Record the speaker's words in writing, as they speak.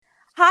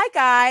Hi,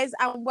 guys,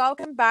 and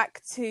welcome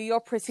back to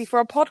Your Pretty for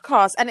a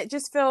Podcast. And it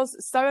just feels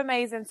so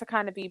amazing to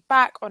kind of be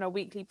back on a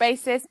weekly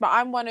basis. But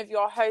I'm one of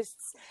your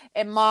hosts,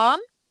 Iman,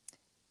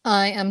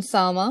 I am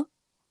Salma.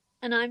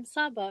 And I'm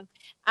Saba.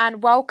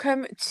 and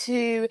welcome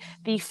to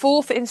the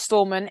fourth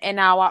installment in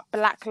our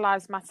Black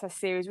Lives Matter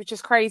series, which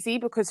is crazy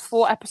because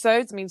 4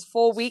 episodes means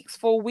 4 weeks.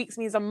 4 weeks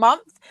means a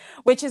month,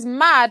 which is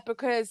mad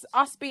because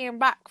us being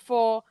back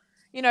for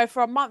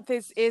a month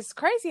is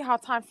crazy how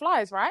time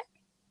flies, right?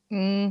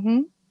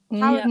 Mm-hmm.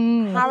 How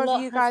Mm-hmm. how A have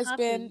lot you has guys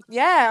been? happened.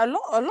 Yeah,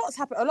 a lot's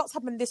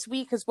happened this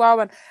week as well.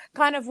 And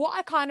kind of what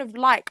I kind of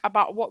like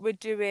about what we're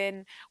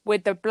doing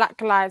with the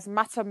Black Lives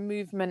Matter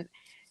movement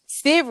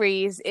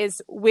series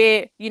is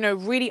we're,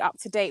 really up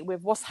to date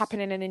with what's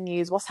happening in the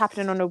news, what's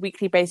happening on a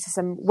weekly basis,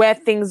 and where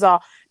things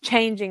are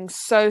changing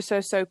so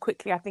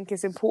quickly. I think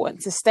it's important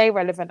to stay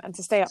relevant and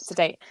to stay up to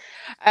date.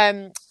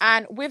 And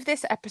with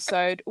this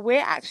episode,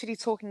 we're actually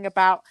talking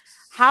about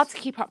how to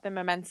keep up the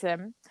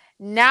momentum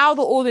now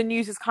that all the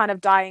news is kind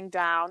of dying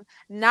down,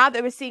 now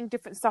that we're seeing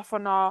different stuff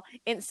on our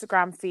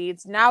Instagram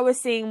feeds, now we're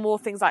seeing more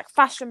things like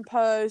fashion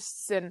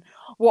posts and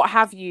what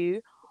have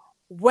you.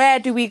 Where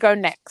do we go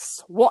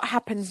next? What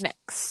happens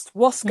next?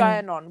 What's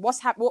going on?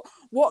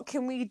 What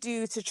can we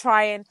do to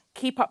try and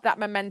keep up that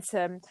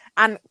momentum?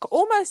 And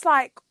almost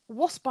like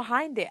what's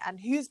behind it and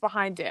who's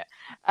behind it?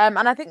 And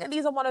I think that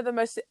these are one of the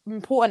most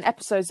important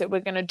episodes that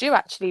we're going to do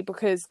actually,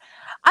 because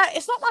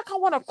it's not like I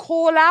want to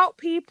call out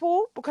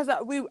people, because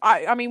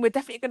I mean, we're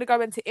definitely going to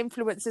go into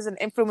influencers and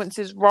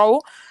influencers'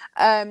 role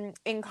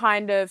in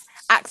kind of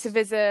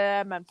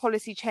activism and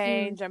policy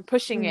change and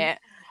pushing it.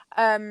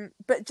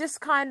 But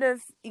just kind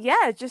of,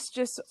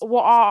 just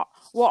what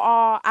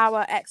are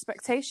our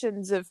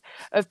expectations of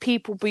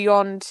people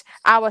beyond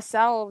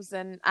ourselves,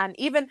 and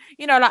even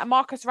like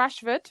Marcus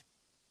Rashford,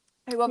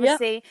 who Yeah.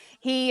 obviously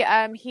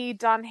he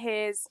done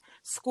his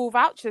school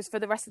vouchers for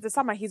the rest of the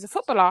summer. He's a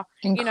footballer.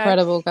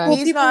 Incredible, For guys.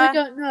 He's people not who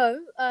don't know,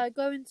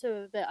 go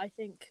into a bit, I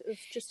think, of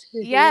just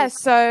who he Yeah, is.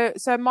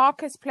 so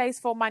Marcus plays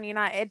for Man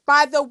United.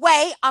 By the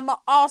way, I'm an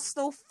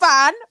Arsenal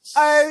fan.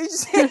 Oh,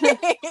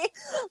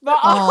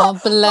 Oh,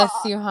 bless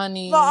but, you,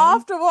 honey. but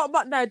after what?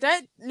 But no,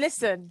 don't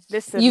listen.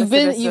 You've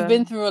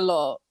been through a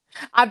lot.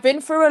 I've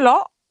been through a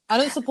lot. I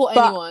don't support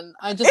But- anyone.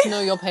 I just know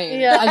your pain.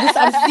 Yeah.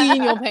 I've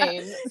seen your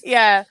pain.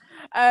 Yeah.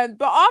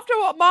 But after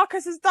what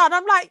Marcus has done,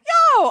 I'm like,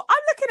 yo,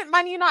 I'm looking at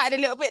Man United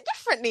a little bit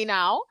differently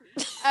now.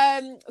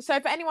 So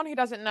for anyone who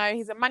doesn't know,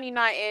 he's a Man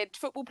United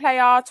football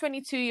player,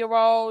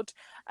 22-year-old,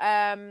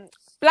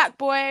 black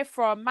boy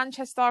from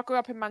Manchester, grew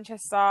up in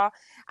Manchester,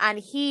 and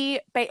he's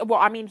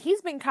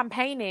been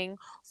campaigning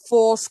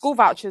for school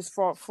vouchers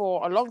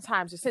for a long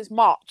time, so since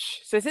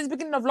March. So since the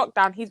beginning of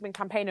lockdown, he's been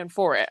campaigning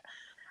for it.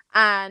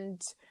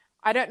 And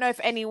I don't know if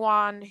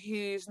anyone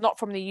who's not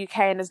from the UK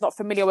and is not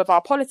familiar with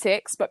our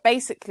politics, but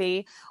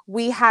basically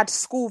we had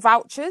school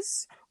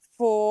vouchers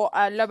for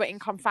lower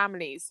income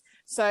families.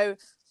 So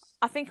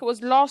I think it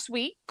was last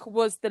week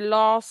was the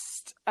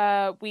last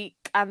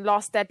week and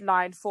last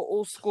deadline for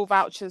all school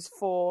vouchers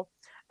for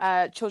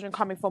children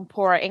coming from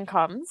poorer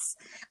incomes.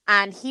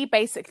 And he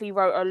basically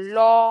wrote a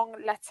long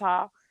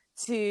letter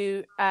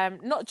to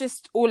not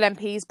just all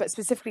MPs, but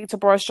specifically to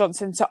Boris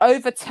Johnson, to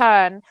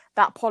overturn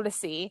that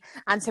policy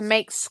and to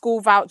make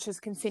school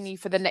vouchers continue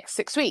for the next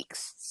 6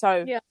 weeks.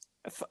 So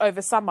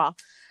over summer.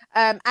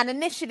 And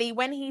initially,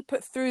 when he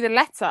put through the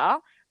letter,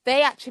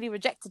 they actually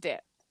rejected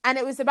it. And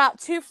it was about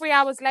 2-3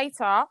 hours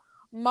later,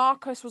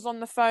 Marcus was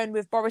on the phone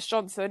with Boris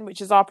Johnson, which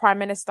is our Prime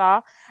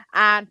Minister,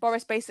 and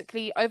Boris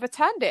basically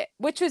overturned it,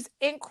 which was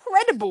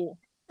incredible.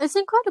 It's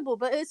incredible,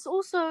 but it's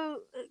also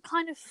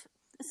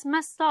it's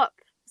messed up.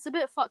 It's a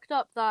bit fucked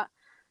up that,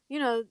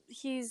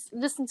 he's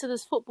listened to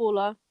this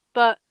footballer,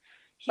 but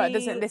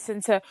doesn't listen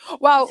to...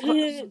 But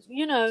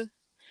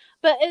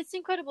it's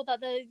incredible that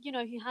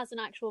he has an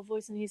actual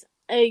voice and he's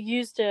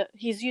used it.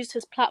 He's used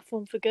his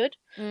platform for good,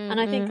 and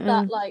I think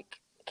that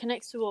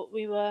connects to what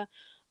we were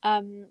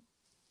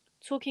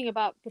talking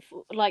about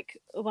before, like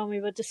when we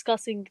were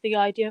discussing the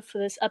idea for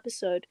this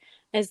episode,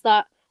 is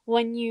that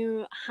when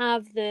you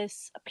have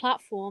this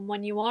platform,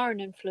 when you are an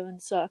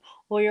influencer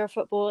or you're a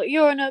footballer,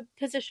 you're in a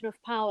position of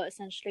power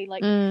essentially.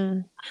 Like,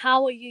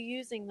 how are you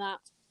using that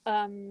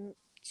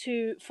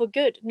for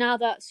good now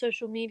that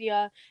social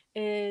media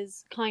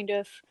is kind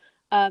of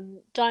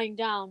dying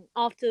down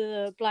after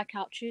the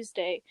Blackout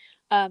Tuesday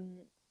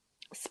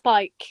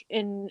spike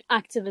in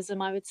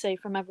activism, I would say,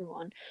 from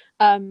everyone?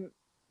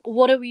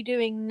 What are we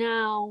doing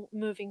now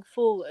moving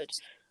forward?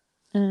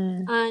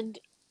 And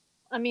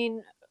I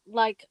mean,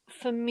 like,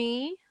 for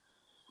me,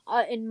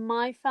 in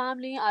my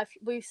family,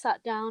 we've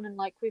sat down and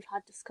we've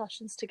had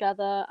discussions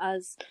together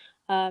as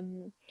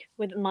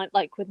with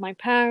my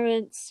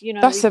parents.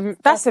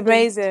 That's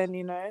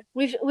amazing.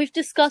 We've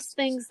discussed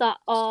things that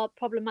are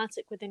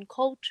problematic within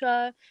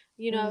culture.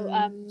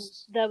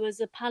 There was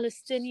a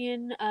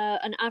Palestinian,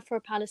 an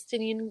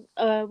Afro-Palestinian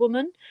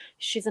woman.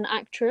 She's an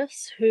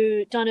actress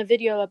who done a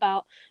video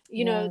about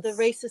the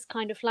racist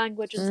kind of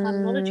language and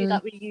terminology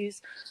that we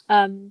use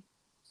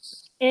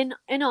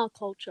in our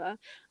culture.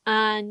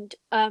 And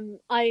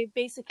I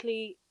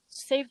basically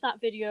saved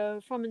that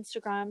video from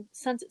Instagram,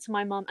 sent it to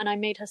my mum, and I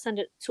made her send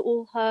it to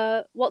all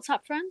her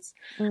WhatsApp friends.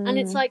 And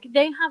it's like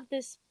they have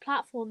this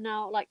platform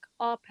now, like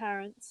our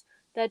parents,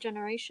 their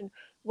generation,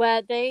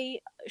 where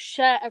they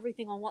share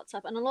everything on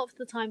WhatsApp. And a lot of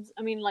the times,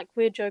 I mean, like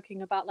we're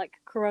joking about like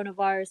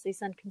coronavirus, they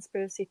send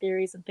conspiracy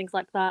theories and things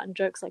like that and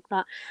jokes like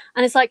that.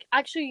 And it's like,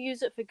 actually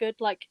use it for good.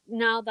 Like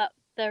now that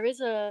there is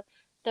a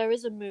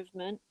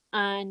movement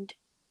and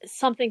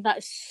something that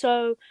is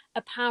so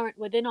apparent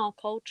within our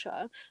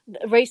culture,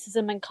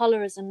 racism and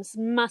colorism is a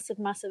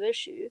massive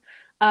issue.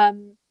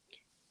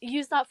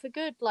 Use that for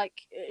good. Like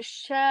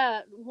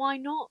share. Why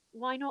not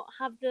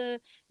have the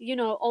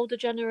older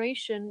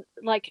generation,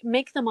 like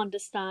make them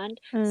understand,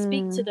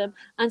 speak to them,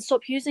 and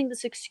stop using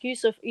this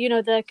excuse of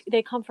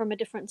they come from a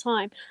different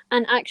time,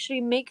 and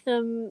actually make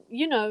them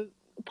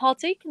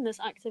partake in this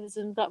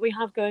activism that we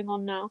have going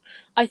on now.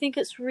 I think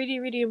it's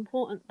really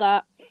important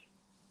that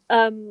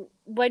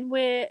when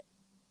we're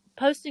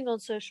posting on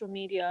social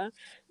media,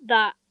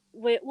 that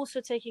we're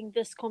also taking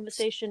this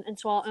conversation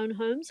into our own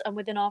homes and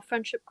within our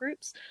friendship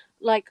groups.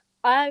 Like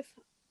I've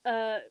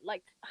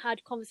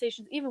had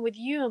conversations even with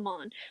you,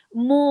 Aman,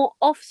 more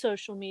off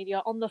social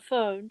media on the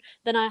phone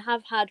than I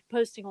have had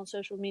posting on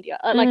social media.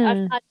 Like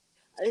I've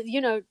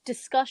had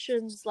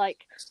discussions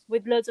like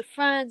with loads of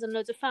friends and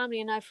loads of family,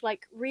 and I've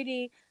like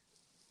really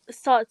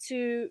start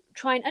to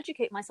try and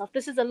educate myself.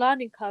 This is a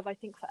learning curve, I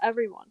think, for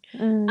everyone.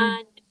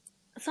 And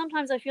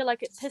sometimes I feel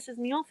like it pisses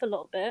me off a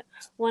little bit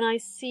when I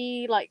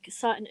see like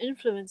certain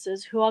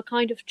influencers who are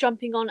kind of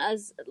jumping on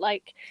as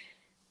like,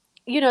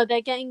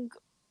 they're getting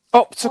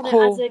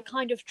optical as a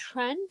kind of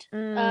trend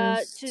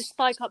to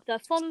spike up their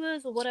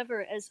followers or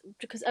whatever it is,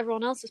 because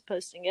everyone else is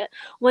posting it,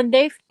 when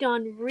they've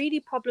done really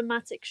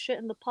problematic shit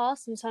in the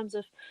past in terms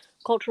of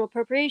cultural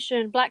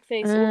appropriation,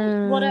 blackface,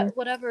 or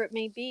whatever it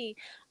may be.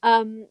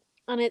 And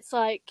it's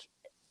like,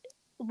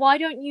 why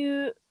don't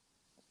you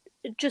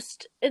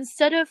just,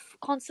 instead of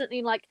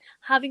constantly like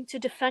having to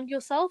defend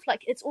yourself,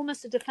 like it's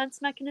almost a defense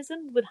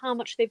mechanism with how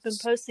much they've been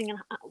posting and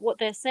what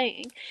they're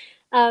saying,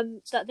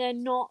 that they're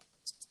not,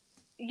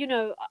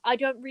 I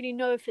don't really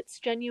know if it's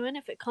genuine,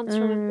 if it comes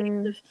from a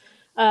place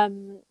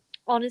of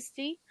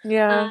honesty,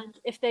 and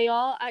if they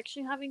are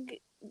actually having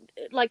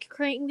like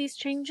creating these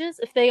changes,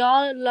 if they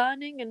are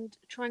learning and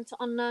trying to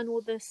unlearn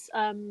all this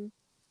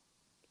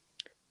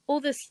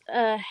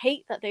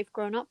hate that they've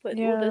grown up with,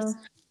 all this.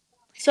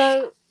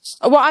 So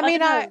well, I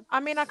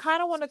mean, I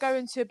kind of want to go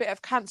into a bit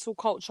of cancel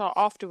culture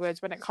afterwards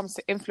when it comes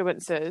to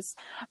influencers,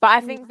 but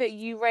I think that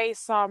you raise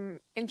some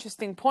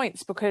interesting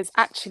points, because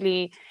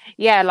actually,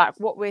 like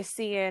what we're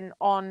seeing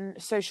on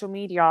social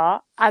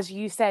media, as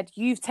you said,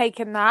 you've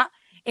taken that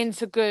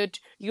into good.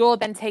 You're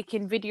then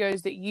taking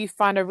videos that you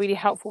find are really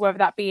helpful, whether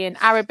that be in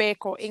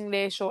Arabic or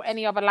English or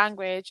any other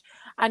language,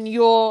 and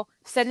you're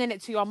sending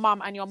it to your mum,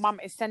 and your mum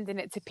is sending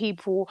it to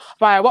people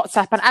via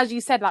WhatsApp. And as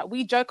you said, like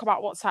we joke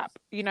about WhatsApp,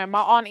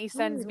 my auntie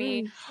sends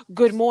me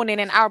good morning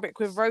in Arabic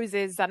with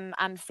roses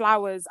and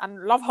flowers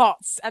and love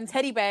hearts and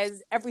teddy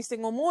bears every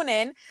single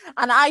morning,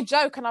 and I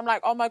joke and I'm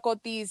like, oh my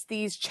god, these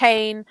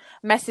chain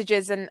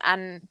messages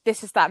and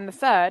this is that and the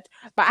third,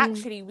 but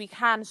actually we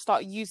can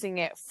start using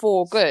it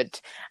for good.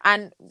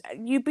 And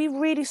you'd be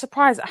really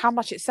surprised at how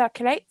much it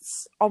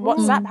circulates on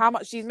WhatsApp, how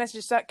much these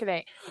messages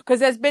circulate, because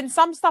there's been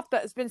some stuff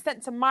that has been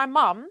sent to my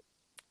mum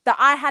that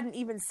I hadn't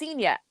even seen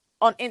yet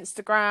on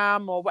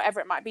Instagram or whatever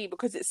it might be,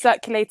 because it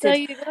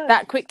circulated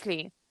that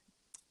quickly.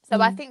 So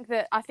I think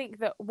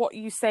that what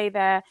you say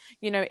there,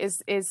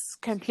 is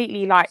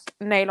completely like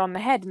nail on the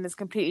head and is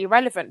completely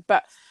relevant.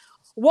 But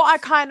what I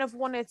kind of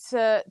wanted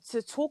to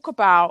talk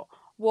about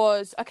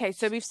was, okay,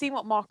 so we've seen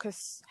what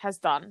Marcus has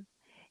done.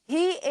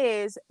 He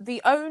is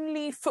the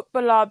only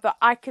footballer that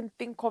I can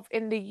think of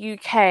in the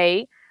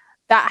UK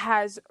that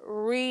has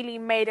really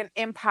made an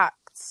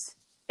impact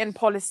in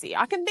policy.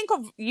 I can think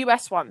of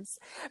US ones,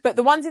 but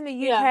the ones in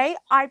the UK,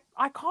 I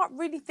can't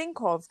really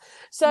think of.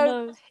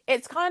 So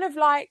it's kind of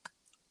like,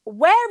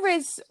 where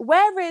is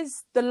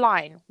the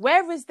line?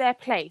 Where is their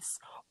place?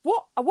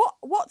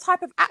 What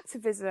type of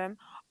activism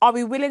are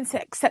we willing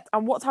to accept,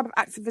 and what type of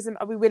activism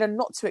are we willing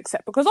not to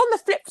accept? Because on the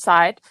flip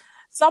side,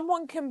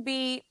 someone can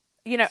be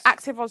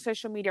active on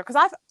social media, because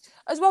I've,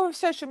 as well with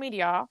social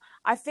media,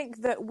 I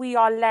think that we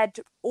are led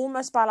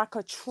almost by like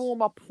a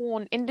trauma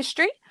porn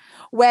industry,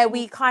 where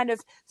we kind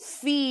of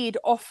feed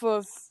off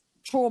of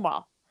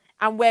trauma,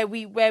 and where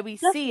we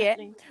see it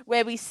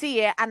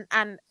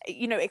and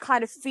it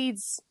kind of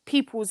feeds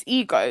people's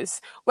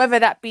egos, whether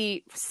that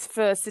be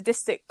for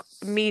sadistic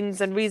means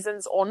and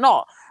reasons or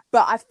not.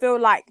 But I feel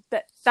like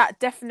that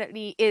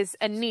definitely is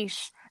a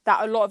niche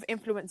that a lot of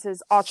influencers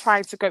are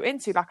trying to go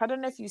into. Like, I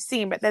don't know if you've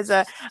seen, but there's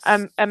a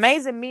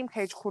amazing meme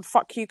page called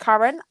Fuck You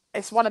Karen.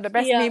 It's one of the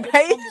best meme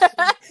pages.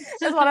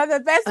 It's one of the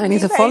best. I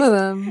need to follow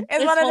them.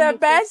 It's one of the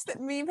best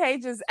meme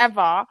pages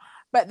ever.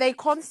 But they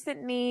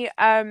constantly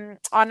are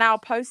now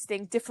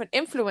posting different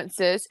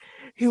influencers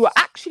who are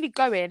actually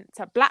going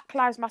to Black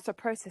Lives Matter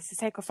protests to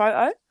take a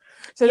photo.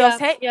 So they'll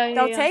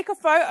take a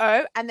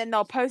photo and then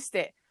they'll post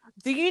it.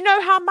 Do you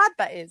know how mad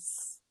that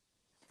is?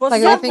 For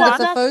Like, I think someone, it's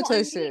a that's what photo I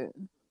mean.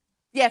 shoot.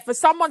 yeah, for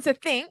someone to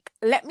think,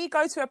 let me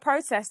go to a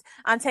protest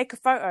and take a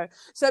photo.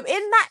 So in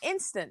that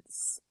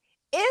instance,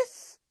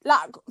 if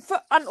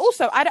and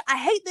also I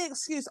hate the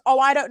excuse, oh,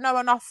 I don't know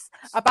enough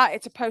about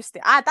it to post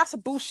it. That's a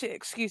bullshit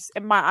excuse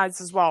in my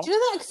eyes as well. Do you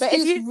know that But if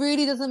excuse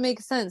really doesn't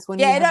make sense when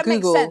you yeah, it have don't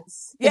make Google?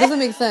 sense. It Yeah. doesn't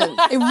make sense.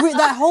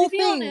 That whole To be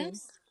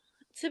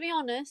thing.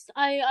 honest,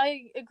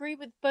 I agree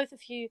with both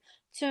of you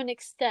to an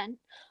extent.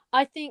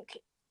 I think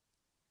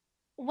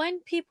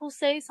when people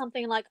say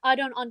something like, I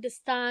don't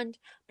understand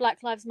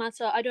Black Lives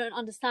Matter, I don't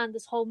understand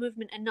this whole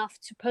movement enough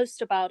to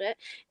post about it,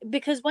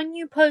 because when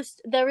you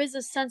post, there is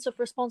a sense of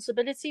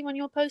responsibility when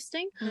you're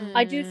posting.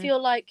 I do feel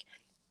like,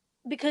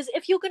 because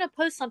if you're going to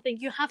post something,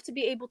 you have to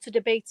be able to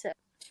debate it.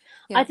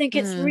 Yeah. I think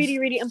it's really,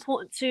 really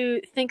important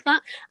to think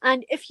that.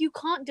 And if you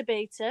can't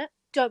debate it,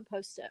 don't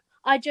post it.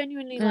 I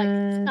genuinely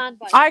stand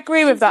by it. I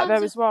agree with that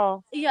though as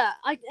well. Yeah,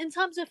 in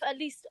terms of, at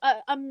least,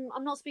 I'm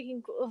not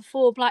speaking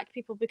for Black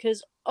people,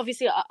 because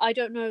obviously I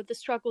don't know the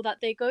struggle that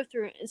they go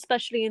through,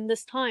 especially in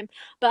this time.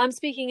 But I'm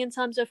speaking in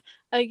terms of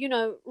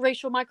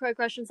racial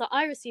microaggressions that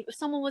I receive. If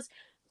someone was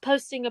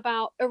posting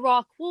about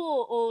Iraq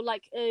war, or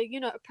like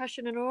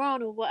oppression in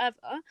Iran or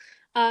whatever,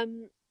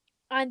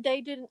 and they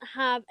didn't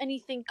have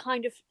anything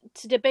kind of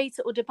to debate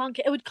it or debunk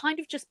it, it would kind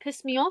of just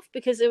piss me off,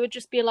 because it would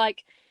just be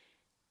like,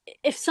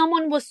 if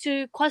someone was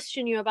to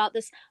question you about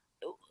this,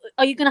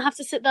 are you going to have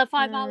to sit there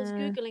 5 hours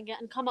Googling it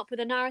and come up with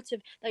a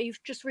narrative that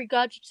you've just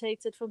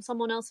regurgitated from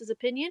someone else's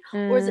opinion?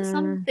 Or is it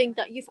something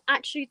that you've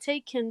actually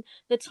taken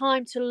the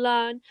time to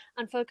learn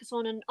and focus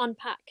on and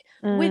unpack?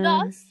 With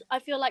us, I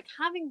feel like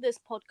having this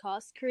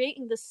podcast,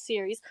 creating this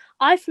series,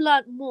 I've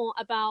learned more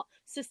about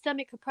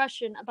systemic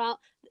oppression, about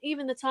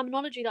even the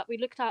terminology that we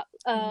looked at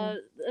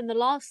in the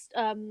last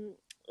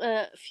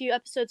few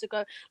episodes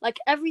ago. Like,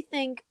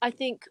 everything, I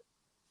think,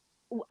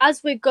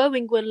 as we're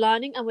going, we're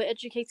learning and we're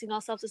educating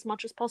ourselves as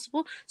much as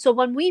possible. So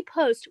when we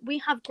post, we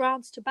have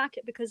grounds to back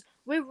it, because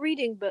we're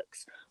reading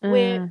books,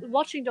 we're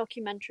watching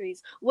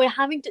documentaries, we're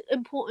having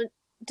important,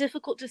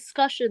 difficult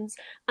discussions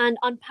and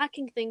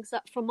unpacking things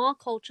that from our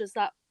cultures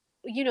that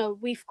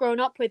we've grown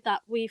up with,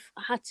 that we've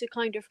had to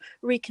kind of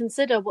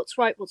reconsider what's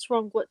right, what's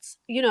wrong, what's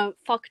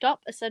fucked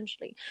up,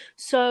 essentially.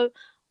 So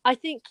I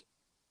think,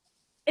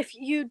 if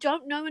you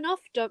don't know enough,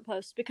 don't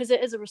post, because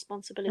it is a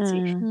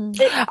responsibility.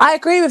 I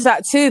agree with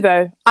that too,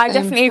 though. I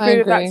definitely agree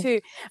with that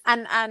too.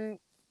 And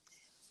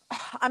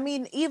I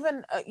mean,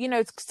 even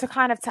to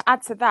kind of to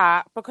add to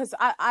that, because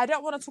I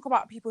don't want to talk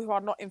about people who are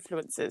not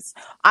influencers.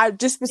 I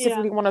just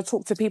specifically want to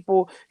talk to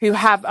people who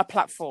have a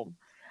platform.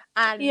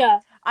 And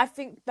I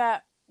think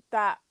that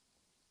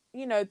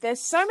there's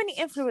so many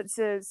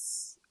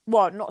influencers.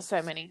 Well, not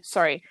so many.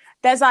 Sorry,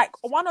 there's like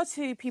one or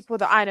two people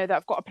that I know that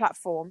have got a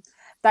platform,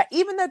 that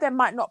even though they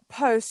might not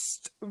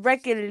post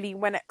regularly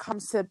when it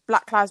comes to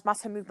Black Lives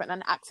Matter movement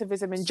and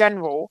activism in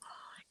general,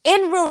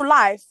 in real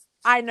life,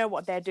 I know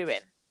what they're doing.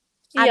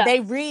 And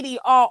they really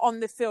are on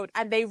the field,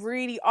 and they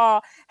really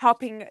are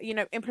helping,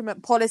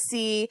 implement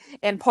policy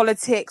in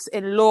politics,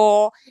 in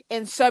law,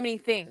 in so many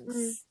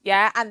things.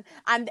 Yeah.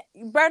 And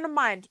bear in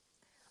mind,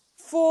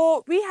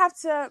 I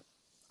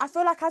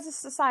feel like as a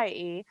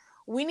society,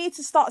 we need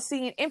to start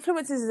seeing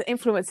influencers as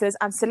influencers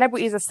and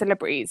celebrities as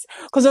celebrities.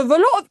 Because of a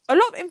lot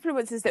of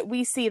influencers that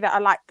we see that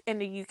are like in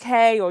the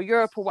UK or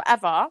Europe or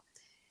whatever,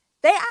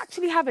 they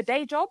actually have a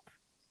day job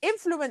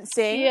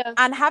influencing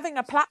and having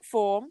a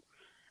platform.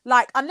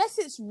 Like, unless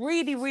it's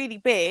really, really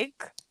big,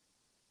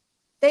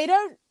 they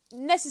don't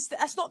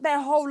necessarily, that's not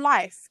their whole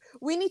life.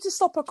 We need to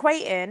stop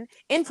equating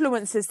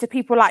influencers to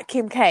people like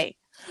Kim K.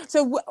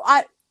 So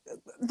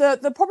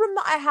the problem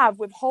that I have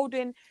with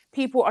holding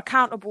people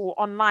accountable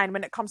online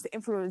when it comes to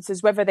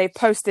influencers, whether they've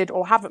posted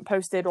or haven't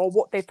posted, or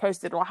what they've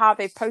posted or how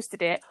they've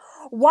posted it,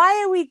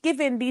 why are we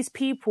giving these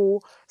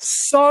people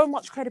so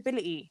much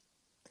credibility?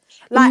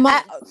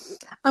 Like,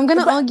 I'm going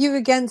to argue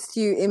against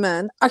you,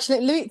 Iman.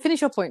 Actually, let me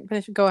finish your point.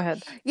 Go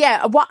ahead.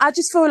 Yeah, I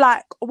just feel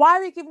like, why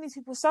are we giving these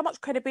people so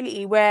much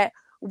credibility where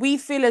we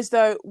feel as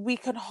though we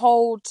can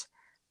hold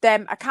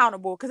them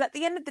accountable? Because at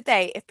the end of the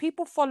day, if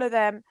people follow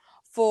them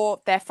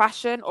for their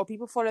fashion, or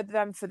people follow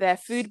them for their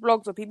food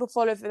blogs, or people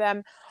follow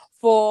them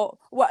for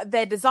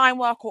their design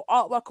work or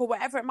artwork or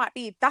whatever it might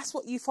be, that's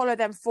what you follow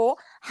them for.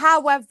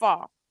 However,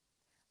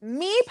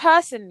 me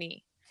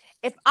personally,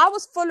 if I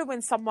was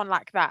following someone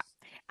like that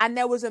and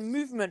there was a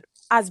movement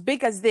as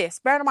big as this,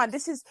 bear in mind,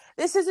 this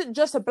isn't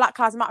just a Black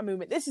Lives Matter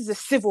movement, this is a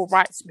civil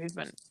rights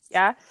movement,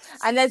 yeah?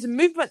 And there's a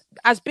movement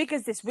as big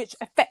as this which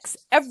affects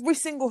every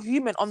single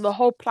human on the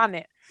whole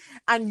planet,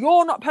 and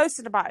you're not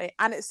posting about it,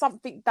 and it's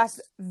something that's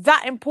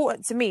that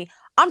important to me,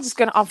 I'm just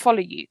going to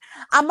unfollow you.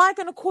 Am I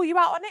going to call you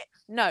out on it?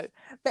 No.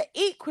 But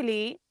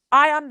equally,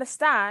 I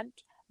understand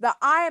that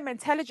I am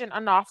intelligent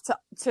enough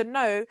to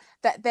know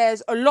that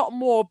there's a lot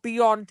more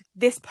beyond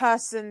this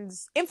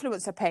person's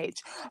influencer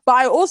page. But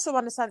I also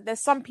understand there's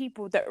some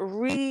people that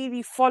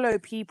really follow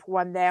people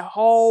and their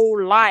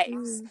whole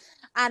lives.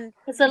 And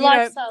it's a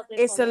lifestyle.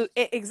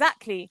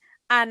 Exactly.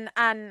 And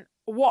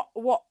what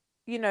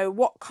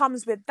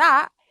comes with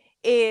that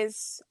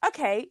is,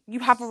 okay, you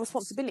have a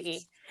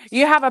responsibility.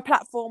 You have a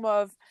platform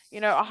of,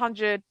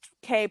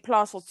 100K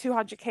plus or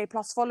 200K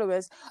plus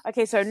followers.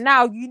 Okay, so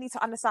now you need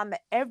to understand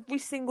that every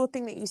single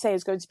thing that you say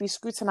is going to be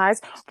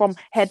scrutinized from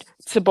head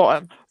to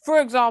bottom.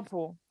 For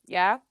example,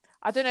 yeah,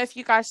 I don't know if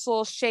you guys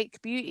saw Shake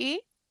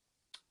Beauty.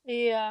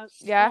 Yeah.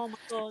 Yeah. Oh my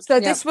God. So Yeah.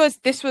 this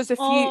was a few.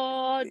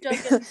 Oh, don't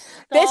get me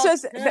This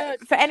was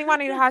started. for anyone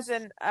who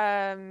hasn't,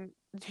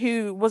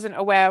 who wasn't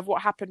aware of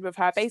what happened with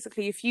her.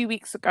 Basically, a few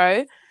weeks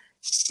ago,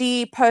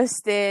 she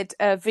posted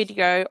a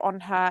video on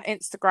her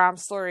Instagram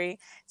story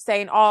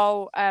saying,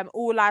 "Oh,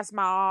 all lives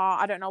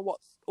matter." I don't know what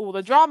all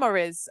the drama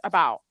is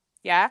about.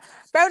 Yeah,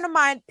 bearing in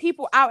mind,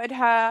 people outed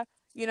her.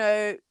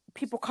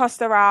 People cussed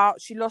her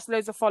out. She lost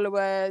loads of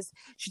followers.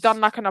 She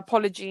done like an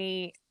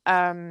apology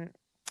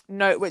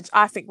note, which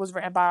I think was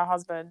written by her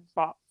husband.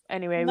 But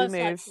anyway, we Most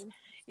move. likely.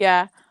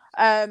 Yeah.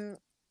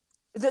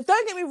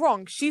 Don't get me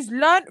wrong. She's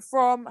learnt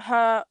from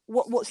her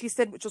what she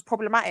said, which was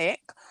problematic.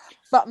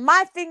 But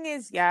my thing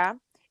is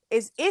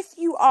if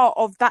you are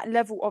of that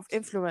level of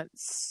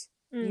influence,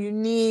 you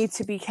need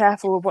to be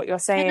careful with what you're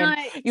saying.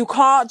 You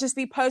can't just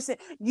be posting.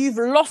 You've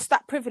lost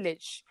that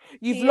privilege.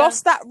 You've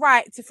lost that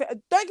right to.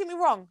 Don't get me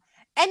wrong.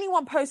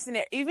 Anyone posting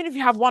it, even if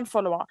you have one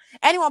follower,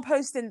 anyone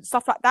posting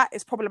stuff like that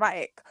is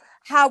problematic.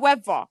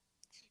 However,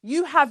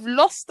 you have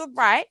lost the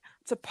right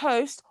to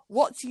post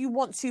what you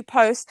want to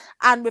post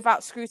and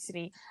without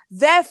scrutiny.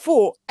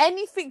 Therefore,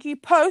 anything you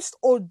post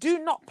or do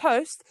not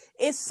post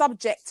is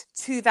subject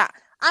to that.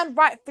 And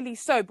rightfully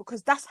so,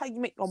 because that's how you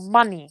make your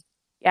money.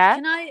 Yeah?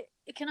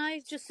 Can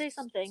I just say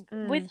something?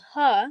 With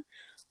her,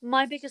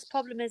 my biggest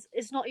problem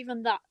is not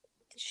even that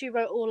she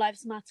wrote All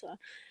Lives Matter.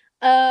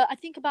 I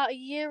think about a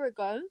year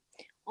ago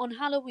on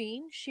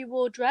Halloween, she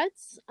wore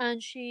dreads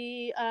and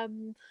she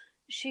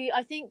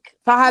I think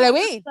For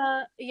Halloween?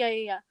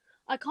 Yeah.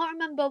 I can't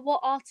remember what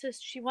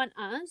artist she went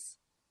as,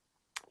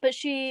 but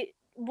she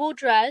wore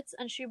dreads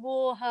and she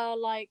wore her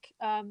like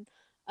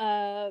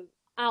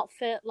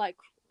outfit like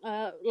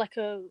a,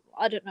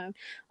 I don't know,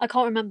 I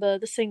can't remember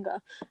the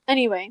singer.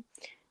 Anyway,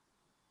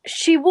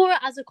 she wore it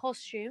as a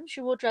costume.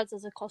 She wore dreads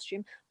as a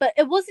costume, but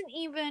it wasn't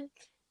even.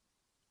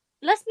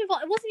 Let's move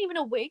on. It wasn't even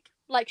a wig.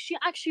 Like, she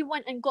actually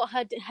went and got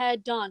her hair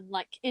done,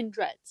 like, in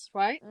dreads,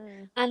 right?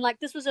 And, like,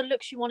 this was a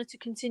look she wanted to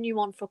continue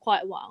on for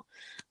quite a while.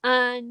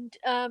 And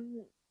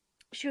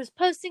she was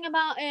posting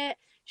about it.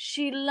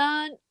 She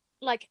learned,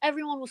 like,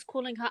 everyone was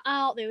calling her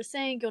out. They were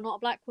saying, "You're not a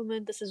black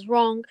woman. This is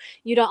wrong.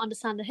 You don't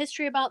understand the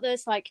history about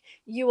this. Like,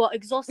 you are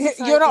exhausted.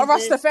 You're not a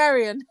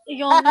Rastafarian.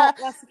 You're not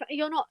Rastafarian.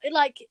 You're not,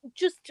 like,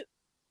 just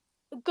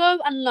go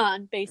and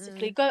learn,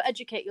 basically. Go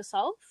educate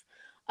yourself."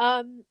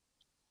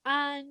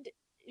 And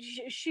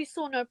she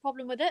saw no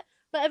problem with it,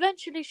 but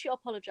eventually she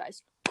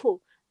apologized.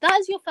 Cool. That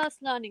is your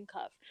first learning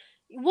curve.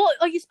 What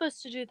are you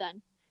supposed to do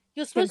then?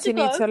 You're supposed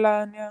Continue to go to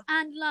learn,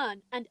 and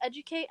learn and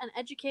educate and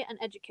educate and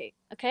educate,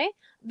 okay?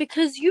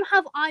 Because you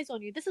have eyes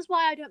on you. This is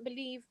why I don't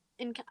believe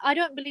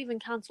in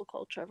cancel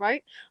culture,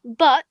 right?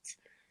 But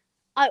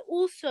I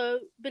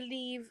also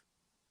believe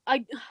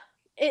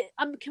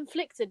I'm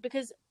conflicted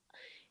because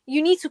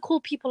you need to call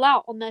people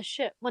out on their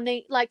shit when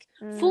they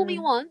fool me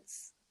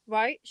once.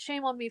 Right?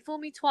 Shame on me. Fool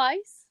me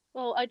twice.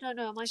 Well, I don't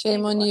know. Am I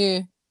Shame on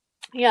you.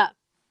 Yeah.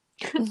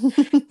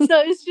 So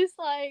it's just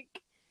like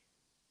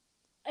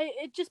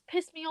it just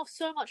pissed me off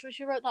so much when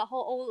she wrote that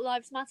whole All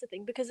Lives Matter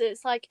thing, because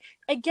it's like,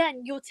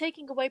 again, you're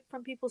taking away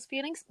from people's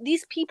feelings.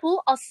 These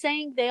people are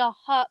saying they are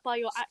hurt by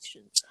your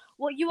actions.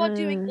 What you are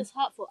doing is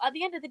hurtful. At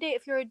the end of the day,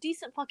 if you're a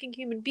decent fucking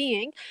human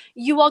being,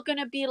 you are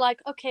gonna be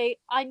like, okay,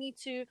 I need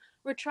to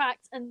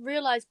retract and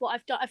realize what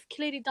I've done. I've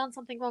clearly done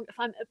something wrong. If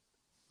I'm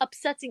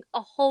upsetting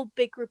a whole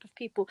big group of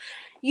people,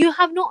 you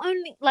have not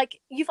only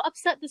you've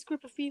upset this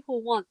group of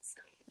people once,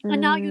 and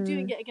now you're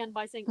doing it again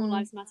by saying All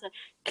Lives Matter.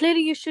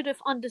 Clearly you should have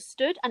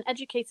understood and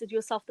educated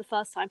yourself the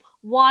first time.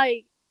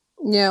 Why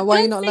are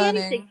you not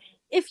learning anything?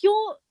 If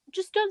you're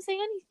just don't say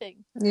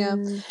anything.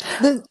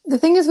 The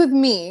thing is, with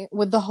me,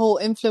 with the whole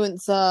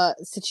influencer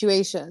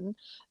situation,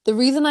 the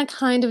reason I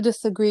kind of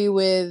disagree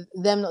with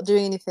them not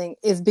doing anything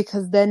is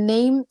because their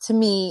name, to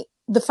me,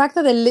 the fact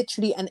that they're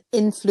literally an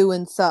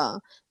influencer,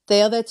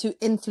 they are there to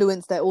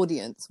influence their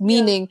audience,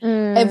 meaning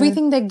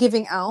everything they're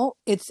giving out,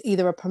 it's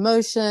either a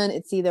promotion,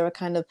 it's either a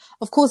kind of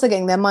course, they're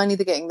getting their money,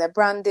 they're getting their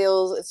brand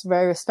deals, it's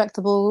very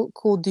respectable,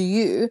 cool, do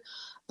you.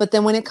 But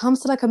then when it comes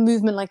to like a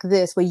movement like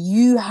this, where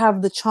you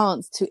have the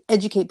chance to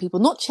educate people,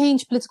 not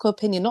change political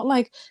opinion, not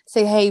like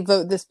say, hey,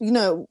 vote this,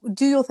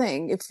 do your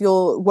thing if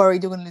you're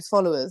worried you're going to lose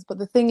followers. But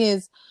the thing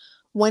is,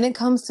 when it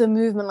comes to a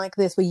movement like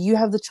this, where you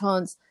have the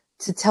chance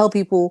to tell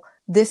people,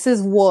 this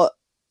is what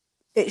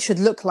it should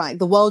look like,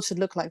 the world should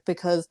look like,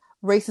 because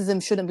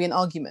racism shouldn't be an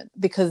argument,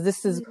 because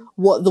this is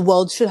what the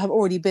world should have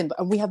already been,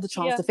 and we have the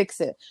chance to fix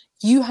it.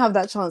 You have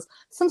that chance.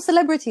 Some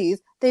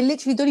celebrities, they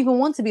literally don't even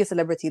want to be a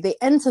celebrity. They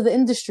enter the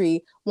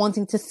industry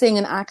wanting to sing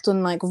and act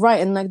and like write,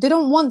 and like they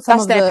don't want some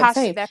That's of their the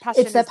passion. fame. Their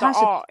passion It's their is the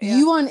passion. art, yeah.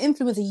 You are an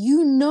influencer.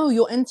 You know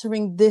you're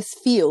entering this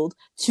field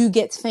to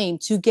get fame,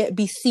 to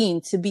be seen,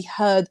 to be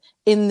heard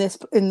in this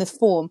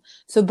form.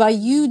 So by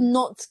you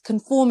not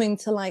conforming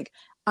to like,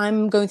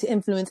 I'm going to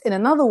influence in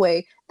another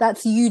way,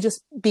 that's you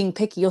just being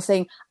picky. You're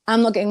saying,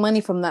 I'm not getting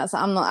money from that, so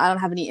I don't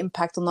have any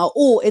impact on that,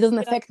 or it doesn't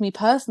affect me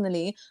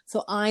personally,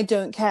 so I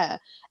don't care.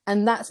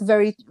 And that's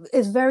very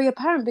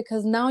apparent,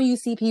 because now you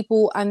see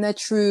people and their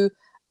true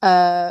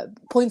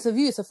points of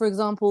view. So for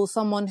example,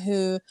 someone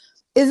who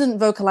isn't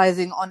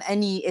vocalizing on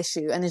any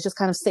issue and is just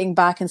kind of sitting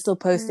back and still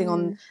posting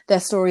on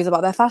their stories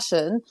about their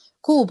fashion,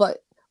 cool, but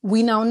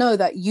we now know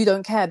that you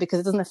don't care because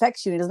it doesn't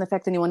affect you, it doesn't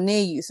affect anyone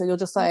near you, so you're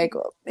just like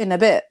in a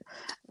bit.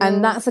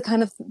 And that's the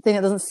kind of thing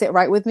that doesn't sit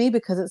right with me,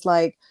 because it's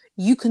like,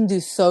 you can do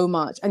so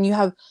much, and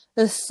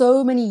there's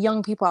so many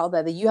young people out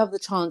there that you have the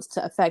chance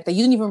to affect, that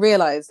you didn't even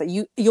realize that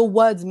your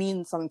words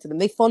mean something to them.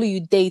 They follow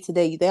you day to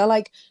day. They are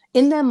like,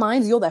 in their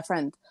minds, you're their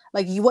friend.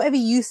 Like, whatever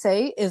you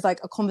say is like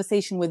a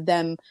conversation with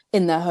them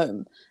in their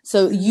home.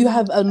 So you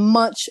have a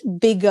much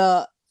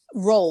bigger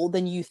role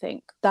than you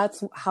think.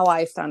 That's how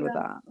I stand with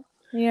that.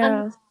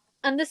 Yeah.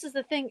 And this is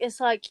the thing, it's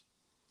like,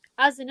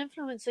 as an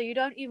influencer, you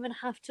don't even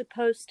have to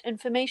post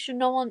information.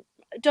 Don't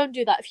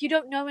do that. If you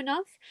don't know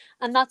enough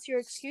and that's your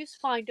excuse,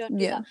 fine, don't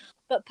do that.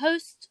 But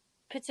post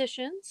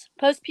petitions,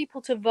 post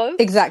people to vote.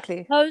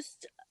 Exactly.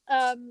 Post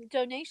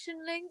donation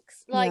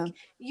links. Like,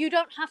 you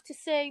don't have to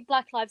say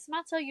Black Lives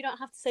Matter, you don't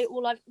have to say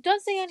all lives,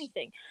 don't say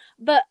anything.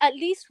 But at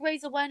least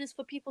raise awareness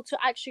for people to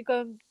actually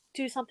go and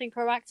do something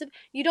proactive.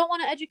 You don't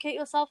want to educate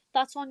yourself,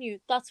 that's on you,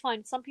 that's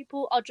fine. Some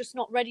people are just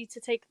not ready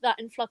to take that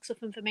influx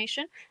of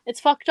information.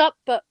 It's fucked up,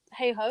 but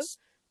hey ho,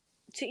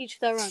 to each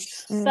their own.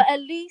 But at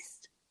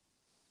least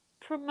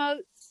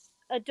promote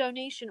a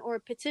donation or a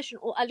petition,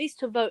 or at least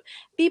to vote.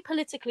 Be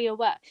politically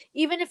aware.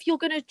 Even if you're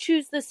going to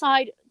choose the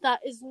side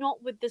that is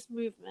not with this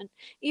movement,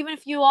 even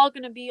if you are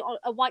going to be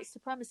a white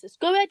supremacist,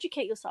 go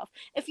educate yourself.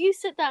 If you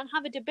sit there and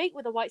have a debate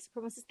with a white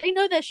supremacist, they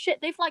know their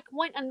shit. They've like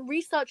went and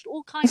researched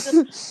all kinds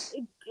of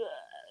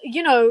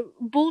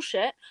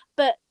bullshit,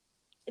 but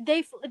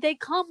they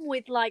come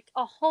with like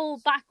a whole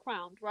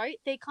background, right?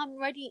 They come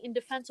ready in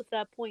defense of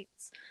their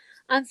points.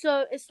 And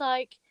so it's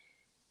like,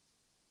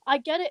 I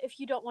get it if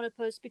you don't want to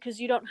post because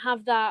you don't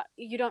have that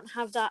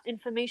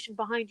information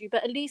behind you,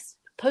 but at least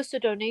post a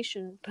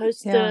donation,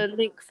 post the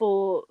link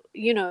for,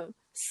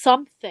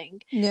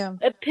 something. Yeah.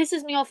 It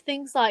pisses me off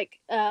things like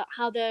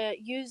how they're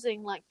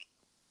using like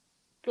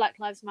Black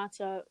Lives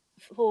Matter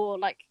for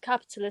like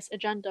capitalist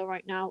agenda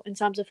right now, in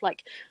terms of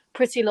like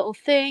Pretty Little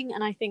Thing,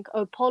 and I think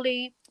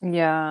Polly.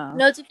 Yeah.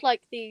 Loads of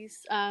like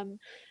these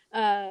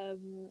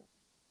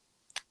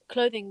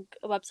clothing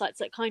websites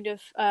that kind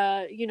of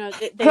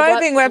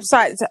clothing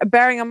websites,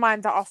 bearing in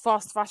mind that are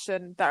fast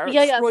fashion, that are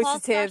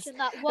exploitative,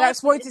 they're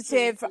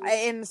exploitative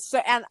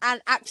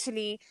and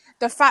actually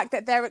the fact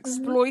that they're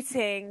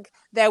exploiting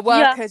their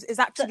workers is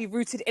actually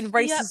rooted in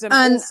racism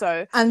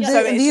also. And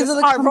so these are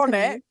the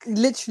ironic.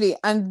 Literally,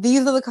 and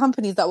these are the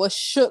companies that were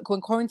shook when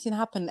quarantine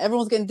happened.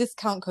 Everyone was getting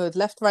discount codes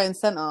left, right, and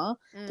center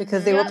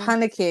because they were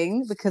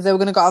panicking because they were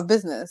going to go out of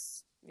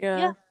business.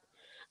 Yeah.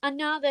 And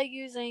now they're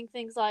using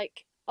things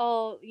like,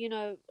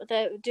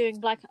 they're doing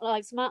Black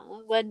Lives Matter,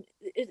 when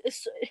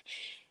it's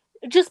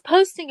just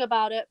posting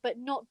about it but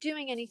not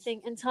doing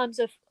anything in terms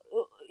of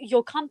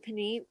your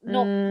company,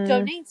 not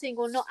donating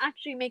or not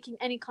actually making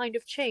any kind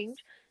of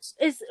change.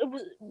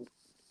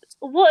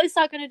 What is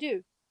that going to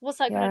do? What's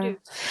that going to do?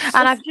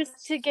 And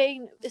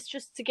it's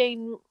just to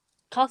gain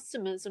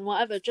customers and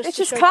whatever. It's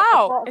just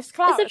clout. It's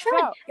clout. It's a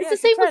trend. It's the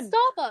same with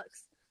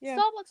Starbucks. Yeah.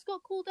 Starbucks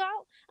got called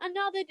out, and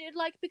now they did,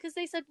 like, because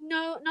they said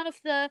no, none of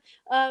the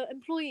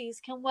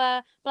employees can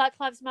wear Black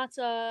Lives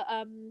Matter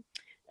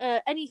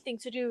anything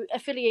to do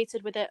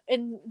affiliated with it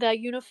in their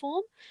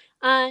uniform,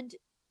 and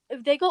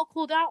they got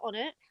called out on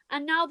it,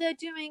 and now they're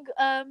doing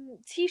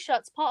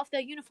t-shirts, part of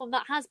their uniform,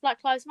 that has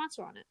Black Lives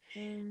Matter on it.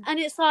 And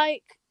it's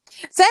like,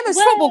 same as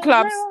football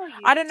clubs.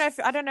 I don't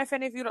know if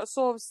any of you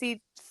saw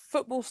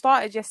football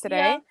started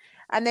yesterday,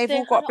 and they've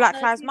all got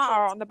Black Lives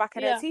Matter on the back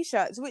of their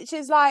t-shirts, which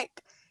is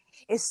like,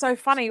 it's so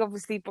funny,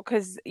 obviously,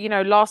 because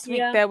last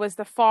week there was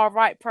the far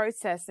right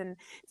protest, and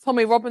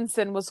Tommy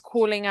Robinson was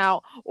calling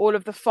out all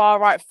of the far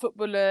right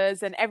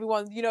footballers and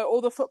everyone,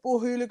 all the football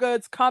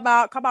hooligans, come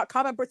out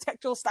and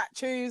protect your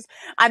statues.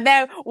 And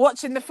they're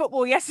watching the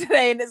football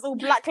yesterday, and it's all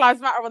Black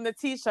Lives Matter on the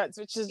t-shirts,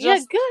 which is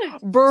just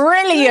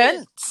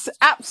brilliant,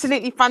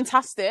 absolutely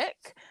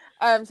fantastic.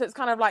 So it's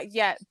kind of like,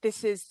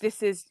 this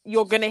is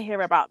you're gonna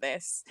hear about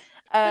this.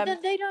 But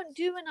then they don't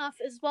do enough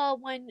as well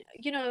when,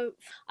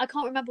 I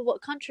can't remember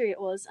what country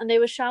it was, and they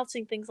were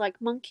shouting things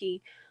like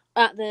monkey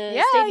at the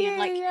stadium.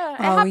 It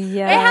happens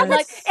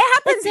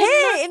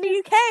here in the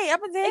UK. It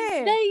happens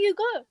here.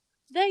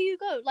 There you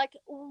go. Like,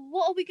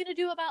 what are we going to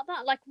do about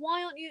that? Like,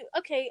 why aren't you...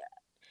 Okay,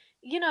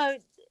 you know,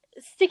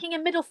 sticking a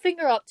middle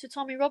finger up to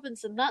Tommy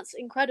Robinson. That's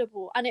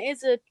incredible, and it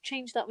is a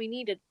change that we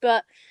needed.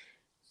 But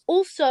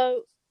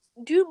also,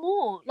 do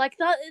more. Like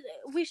that,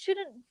 we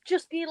shouldn't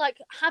just be like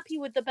happy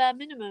with the bare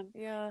minimum.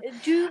 Yeah.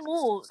 Do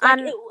more. Like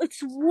And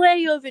it's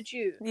way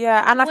overdue.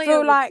 yeah, and Way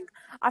overdue.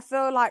 I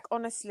feel like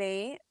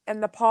honestly,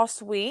 in the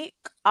past week,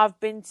 I've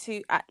been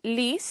to at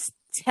least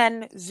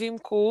 10 Zoom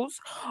calls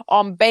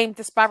on BAME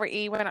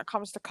disparity when it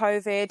comes to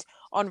COVID,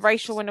 on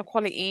racial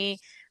inequality,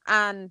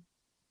 and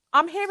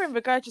I'm hearing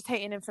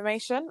regurgitating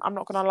information. I'm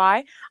not gonna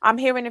lie. I'm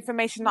hearing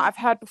information that I've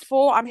heard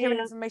before. I'm hearing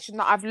Yeah. information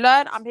that I've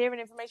learned. I'm hearing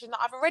information that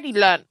I've already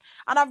learned,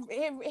 and I'm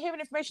hearing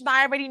information that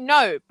I already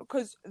know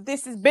because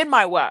this has been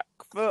my work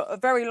for a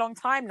very long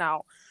time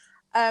now.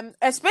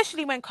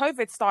 Especially when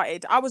COVID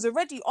started, I was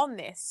already on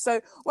this.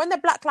 So when the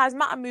Black Lives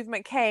Matter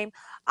movement came,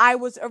 I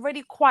was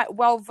already quite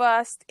well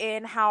versed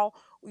in how,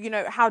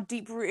 how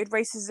deep rooted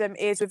racism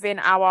is within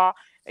our,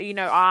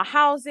 our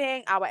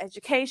housing, our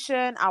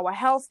education, our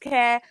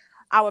healthcare,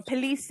 our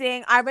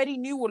policing. I already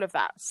knew all of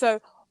that.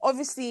 So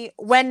obviously,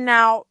 when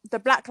now the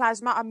Black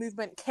Lives Matter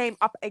movement came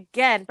up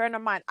again, bear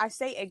in mind, I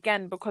say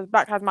again because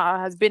Black Lives Matter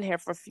has been here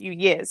for a few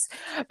years,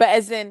 but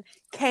as in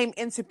came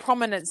into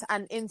prominence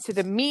and into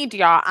the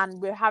media,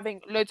 and we're having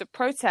loads of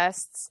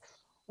protests.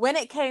 When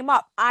it came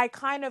up, I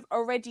kind of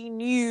already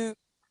knew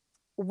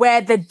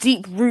where the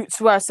deep roots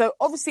were. So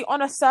obviously,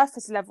 on a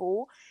surface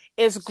level,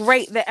 it's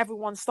great that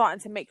everyone's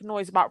starting to make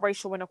noise about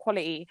racial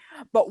inequality.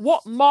 But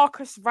what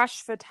Marcus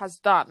Rashford has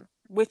done,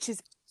 which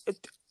is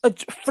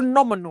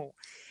phenomenal,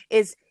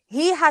 is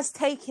he has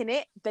taken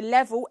it the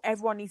level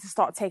everyone needs to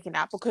start taking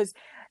that, because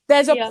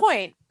there's a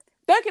point.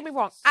 Don't get me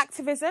wrong,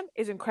 activism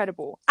is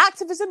incredible.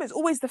 Activism is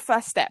always the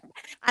first step.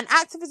 And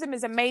activism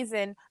is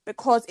amazing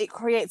because it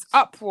creates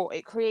uproar,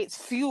 it creates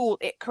fuel,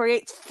 it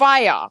creates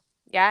fire.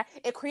 Yeah,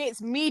 it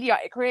creates media,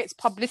 it creates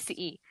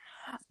publicity.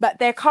 But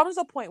there comes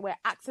a point where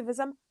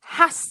activism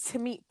has to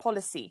meet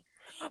policy.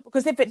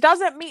 Because if it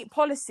doesn't meet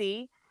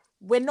policy,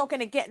 we're not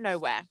going to get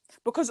nowhere.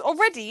 Because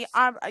already,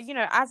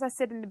 as I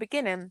said in the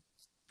beginning,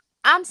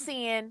 I'm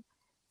seeing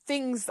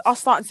things are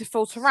starting to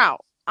filter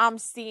out. I'm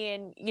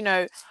seeing,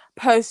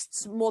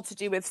 posts more to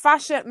do with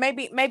fashion.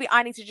 Maybe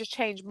I need to just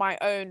change my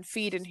own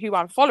feed and who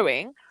I'm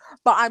following.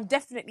 But I'm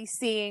definitely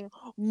seeing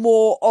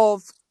more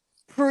of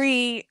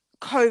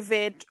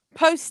pre-COVID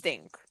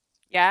posting.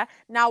 Yeah.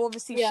 Now,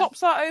 obviously,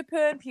 shops are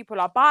open. People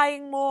are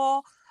buying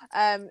more.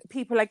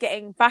 People are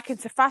getting back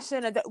into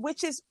fashion,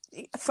 which is,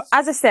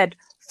 as I said,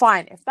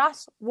 fine. If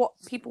that's what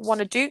people want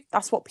to do,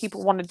 that's what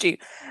people want to do.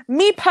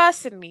 Me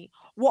personally,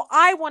 what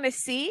I want to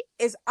see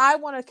is I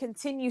want to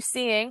continue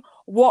seeing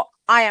what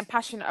I am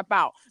passionate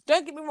about.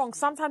 Don't get me wrong,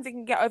 sometimes it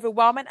can get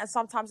overwhelming and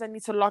sometimes I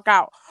need to log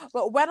out.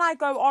 But when I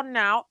go on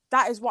now,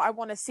 that is what I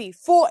want to see.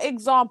 For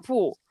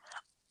example,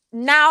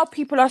 now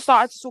people are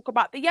starting to talk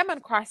about the Yemen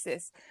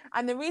crisis.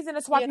 And the reason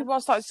that's why people are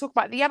starting to talk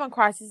about the Yemen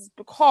crisis is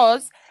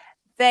because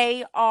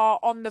they are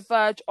on the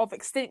verge of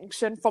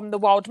extinction from the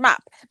world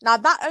map. Now,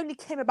 that only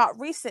came about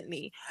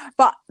recently,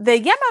 but the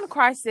Yemen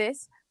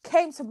crisis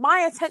came to my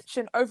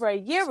attention over a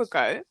year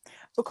ago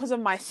because of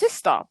my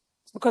sister.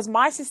 Because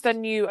my sister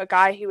knew a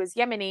guy who was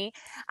Yemeni,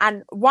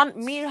 and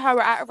me and her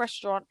were at a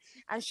restaurant,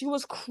 and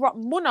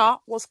Muna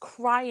was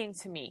crying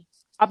to me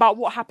about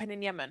what happened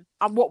in Yemen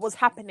and what was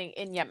happening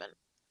in Yemen,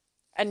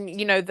 and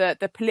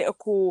the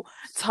political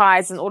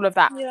ties and all of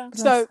that.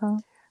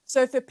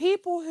 So for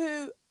people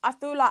who I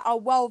feel like are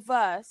well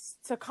versed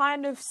to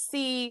kind of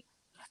see,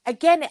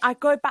 again, I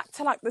go back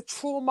to like the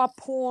trauma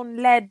porn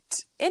led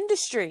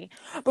industry,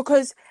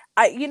 because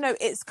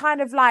it's kind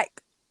of like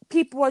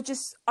people are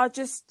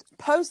just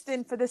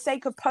posting for the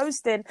sake of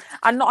posting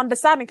and not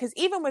understanding. Because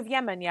even with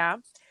Yemen,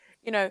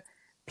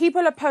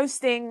 people are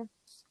posting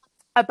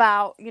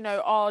about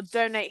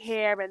donate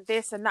here and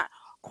this and that.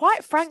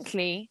 Quite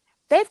frankly,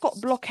 they've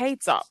got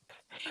blockades up.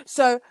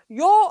 So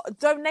you're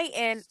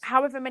donating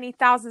however many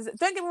thousands.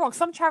 Don't get me wrong,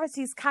 some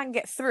charities can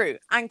get through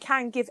and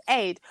can give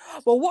aid.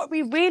 But what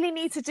we really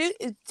need to do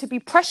is to be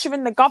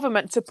pressuring the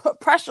government to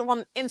put pressure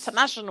on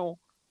international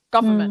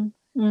government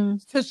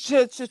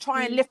to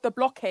try and lift the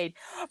blockade.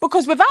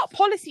 Because without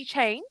policy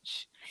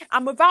change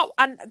and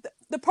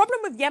the problem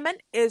with Yemen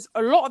is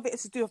a lot of it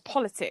is to do with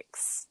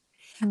politics.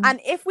 And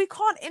if we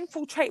can't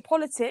infiltrate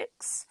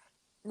politics,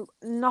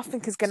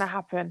 nothing is going to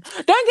happen.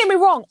 Don't get me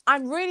wrong,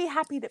 I'm really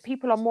happy that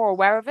people are more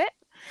aware of it,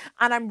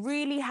 and I'm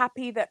really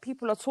happy that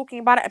people are talking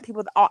about it, and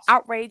people are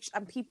outraged,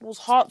 and people's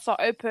hearts are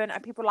open,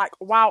 and people are like,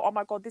 wow, oh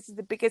my god, this is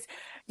the biggest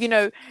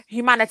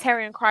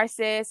humanitarian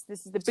crisis,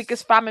 this is the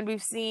biggest famine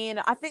we've seen.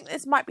 I think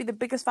this might be the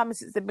biggest famine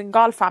since the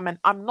Bengal famine.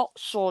 I'm not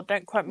sure,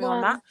 don't quote me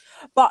on that,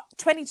 but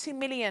 22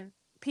 million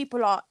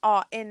people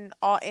are in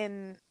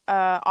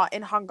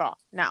hunger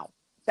now.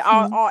 That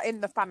are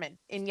in the famine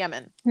in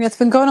Yemen. Yeah, it's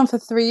been going on for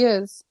 3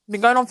 years.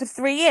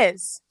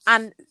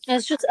 And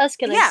it's just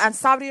escalating. Yeah, and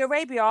Saudi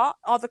Arabia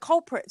are the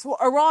culprits. Well,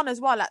 Iran as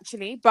well,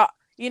 actually. But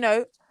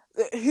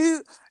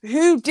who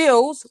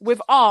deals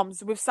with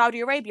arms with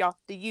Saudi Arabia?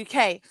 The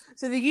UK.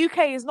 So the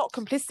UK is not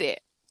complicit.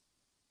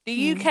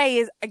 The UK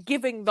is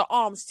giving the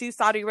arms to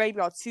Saudi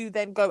Arabia to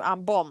then go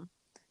and bomb.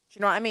 Do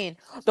you know what I mean?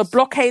 The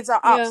blockades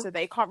are up, so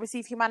they can't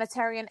receive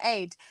humanitarian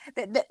aid.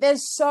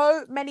 There's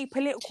so many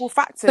political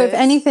factors. So if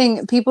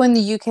anything, people in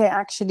the UK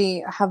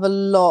actually have a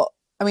lot.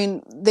 I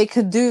mean, they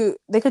could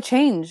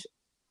change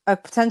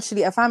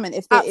potentially a famine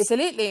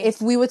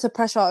if we were to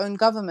pressure our own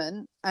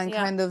government and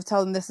kind of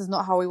tell them this is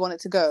not how we want it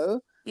to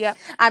go. Yeah,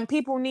 and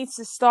people need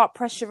to start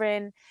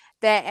pressuring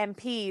their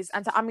MPs.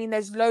 And I mean,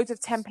 there's loads of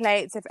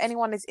templates. If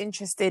anyone is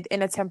interested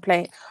in a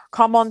template,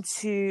 come on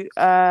to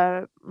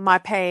my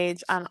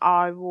page and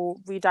I will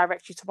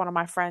redirect you to one of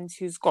my friends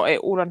who's got it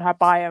all on her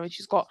bio, and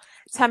she's got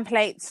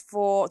templates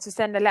to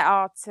send a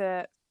letter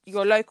to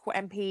your local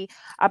MP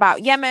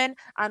about Yemen,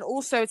 and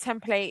also a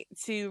template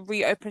to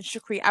reopen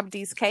Shukri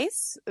Abdi's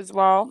case as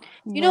well.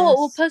 You know what?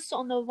 We'll post it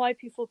on the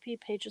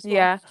YP4P page as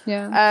well.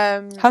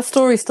 Yeah. Her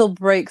story still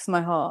breaks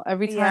my heart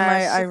every time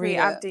I read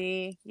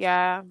Abdi,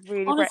 it.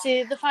 Really.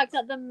 Honestly, the fact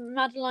that the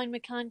Madeleine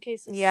McCann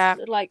case is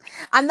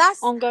and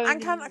that's ongoing.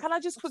 And can I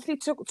just quickly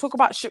talk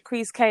about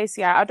Shukri's case?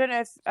 Yeah, I don't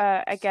know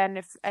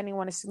if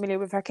anyone is familiar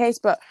with her case,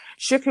 but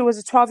Shukri was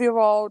a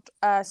 12-year-old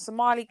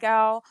Somali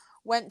girl.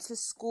 Went to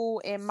school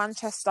in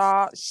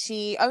Manchester.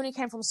 She only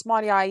came from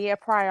Somalia a year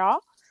prior,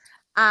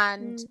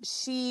 and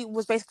she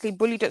was basically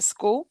bullied at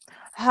school.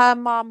 Her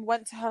mum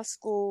went to her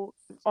school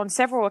on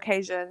several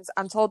occasions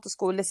and told the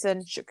school,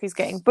 listen, Shukri's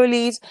getting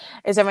bullied.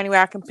 Is there any way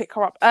I can pick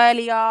her up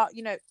earlier?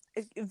 You know,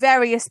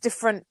 various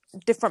different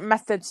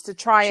methods to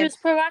try. She was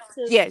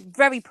proactive. Yeah,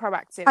 very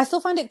proactive. I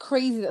still find it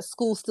crazy that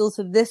schools still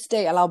to this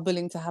day allow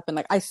bullying to happen.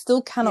 Like, I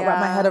still cannot wrap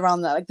my head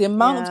around that. Like, the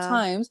amount of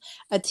times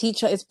a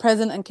teacher is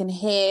present and can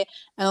hear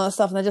and all that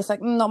stuff, and they're just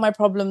like, not my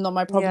problem.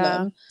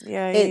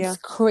 It's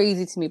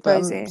crazy to me, but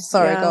I'm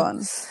sorry, go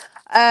on.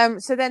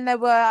 So then there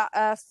were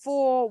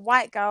 4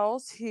 white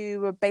girls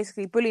who were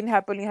basically bullying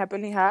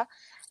her.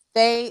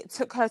 They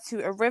took her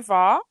to a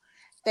river.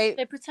 They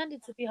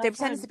pretended to be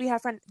her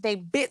friend. They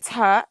bit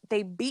her.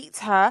 They beat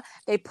her.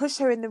 They pushed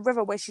her in the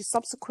river, where she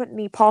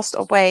subsequently passed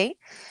away.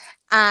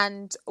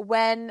 And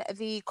when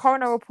the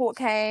coroner report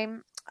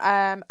came,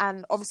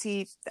 and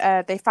obviously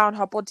they found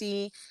her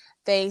body,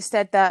 they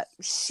said that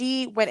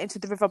she went into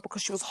the river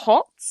because she was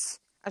hot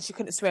and she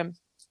couldn't swim.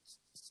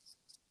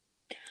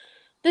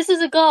 This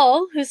is a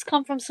girl who's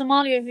come from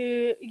Somalia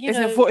who, is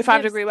in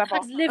 45-degree weather.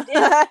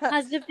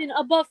 Has lived in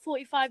above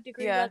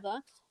 45-degree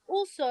weather.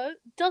 Also,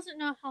 doesn't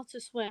know how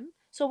to swim.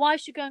 So why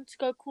is she going to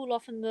go cool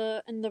off in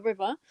the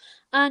river?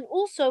 And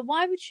also,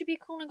 why would she be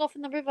cooling off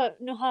in the river?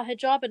 You know, her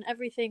hijab and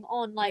everything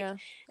on,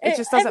 it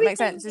just doesn't make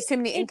sense. There's too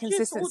many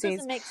inconsistencies. It just all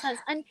doesn't make sense.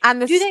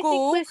 And the do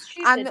school, they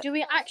think we're stupid? Do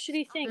we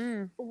actually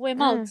think we're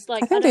mugs? I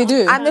think they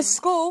do. And the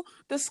school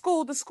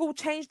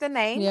changed the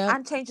name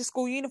and changed the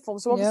school uniform.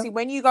 So obviously,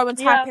 when you go and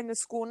type in the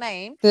school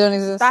name, they don't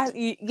exist.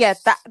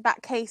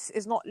 That case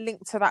is not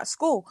linked to that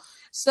school.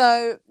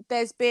 So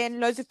there's been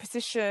loads of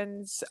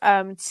petitions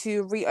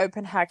to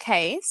reopen her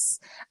case.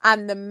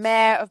 And the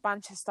mayor of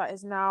Manchester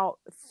is now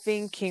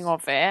thinking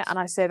of it. And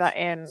I say that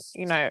in,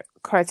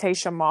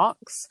 quotation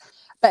marks.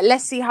 But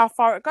let's see how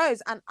far it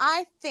goes. And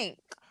I think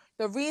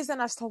the reason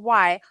as to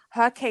why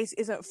her case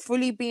isn't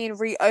fully being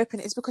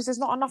reopened is because there's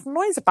not enough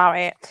noise about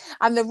it.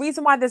 And the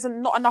reason why there's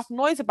not enough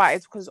noise about it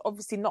is because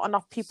obviously not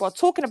enough people are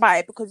talking about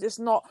it, because it's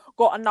not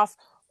got enough,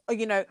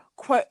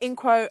 quote, in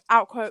quote,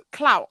 out quote,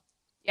 clout.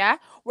 Yeah.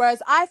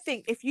 Whereas I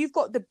think if you've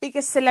got the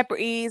biggest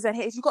celebrities and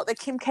if you've got the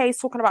Kim K's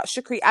talking about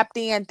Shukri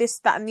Abdi and this,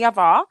 that, and the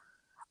other,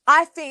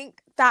 I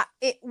think that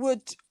it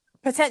would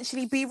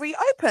potentially be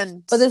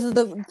reopened. But this is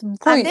the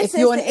point. If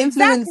you're an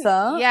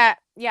influencer,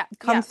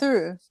 come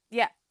through.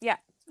 Yeah.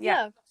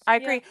 I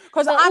agree.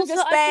 Because I'm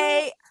Just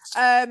Bait,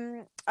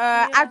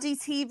 Abdi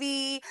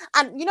TV,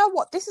 and you know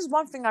what? This is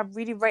one thing I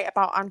really rate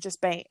about I'm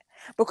Just Bait.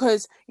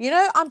 Because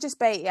I'm Just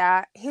Bait,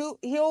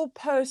 he'll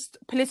post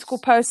political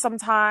posts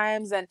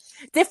sometimes and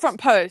different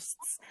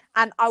posts,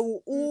 and I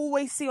will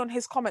always see on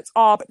his comments,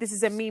 but this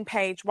is a meme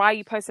page, why are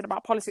you posting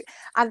about politics?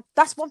 And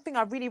that's one thing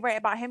I really rate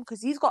about him,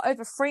 because he's got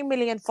over 3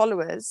 million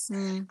followers,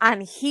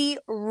 and he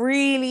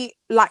really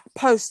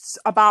posts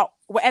about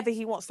whatever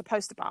he wants to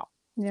post about.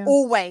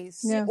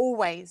 Always.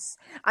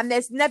 And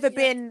there's never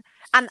been,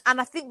 and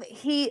I think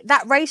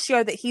that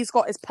ratio that he's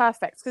got is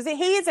perfect, because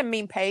he is a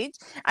meme page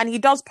and he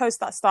does post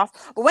that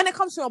stuff, but when it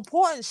comes to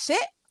important shit,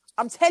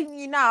 I'm telling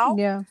you now,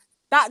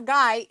 that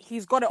guy,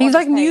 he's got it. He's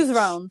like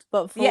Newsround,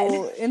 but for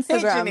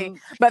Instagram.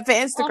 But for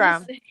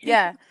Instagram.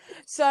 Yeah.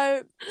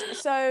 So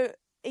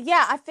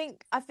I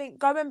think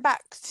going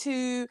back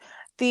to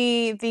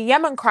the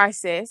Yemen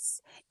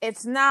crisis,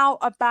 it's now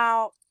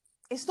about,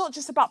 it's not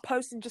just about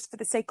posting just for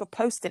the sake of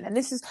posting. And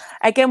this is,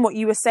 again, what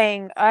you were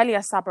saying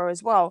earlier, Saba,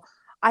 as well.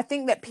 I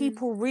think that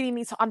people really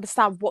need to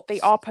understand what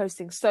they are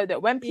posting, so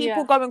that when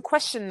people go and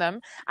question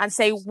them and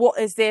say, what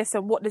is this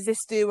and what does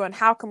this do and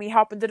how can we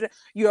help, and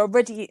you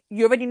already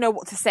know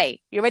what to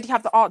say. You already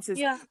have the answers,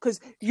 because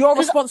you're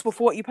responsible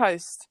for what you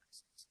post.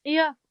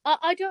 Yeah,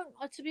 I don't.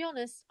 To be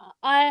honest,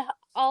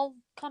 I'll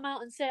come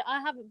out and say I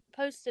haven't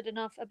posted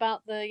enough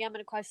about the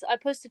Yemen crisis. I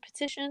posted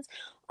petitions,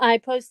 I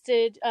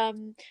posted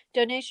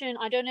donation.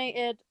 I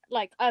donated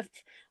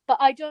but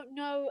I don't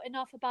know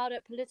enough about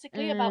it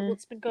politically, about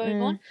what's been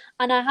going on,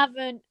 and I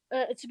haven't.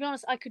 To be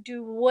honest, I could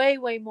do way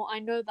more. I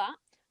know that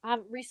I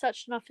haven't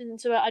researched enough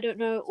into it. I don't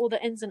know all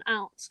the ins and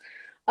outs.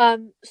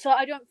 So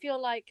I don't feel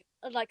like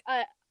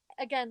I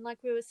again, like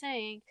we were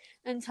saying,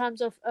 in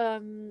terms of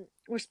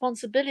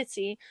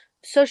responsibility,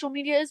 social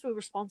media is a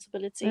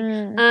responsibility,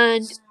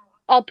 and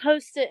I'll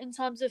post it in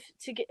terms of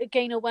to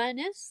gain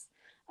awareness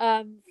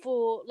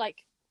for like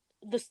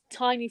this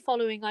tiny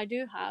following I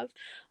do have.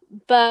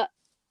 But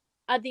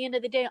at the end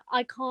of the day,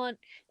 I can't,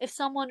 if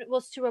someone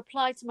was to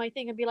reply to my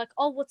thing and be like,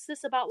 oh, what's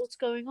this about, what's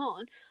going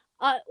on,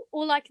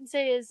 all I can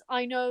say is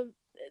I know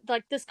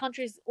like this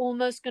country is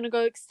almost going to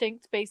go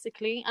extinct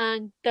basically,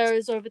 and there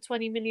is over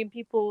 20 million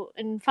people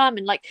in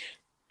famine. Like,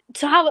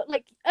 to have it,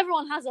 like,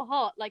 everyone has a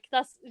heart, like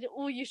that's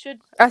all you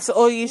should, That's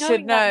all you should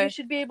knowing that know. you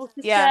should be able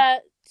to Yeah. share,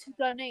 to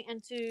donate,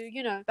 and to,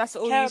 you know, That's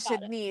all care you about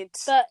should it. need.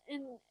 But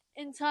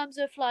in terms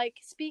of like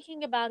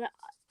speaking about it,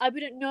 I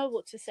wouldn't know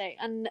what to say,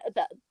 and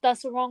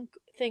that's a wrong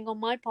thing on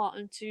my part,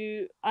 and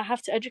I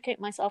have to educate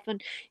myself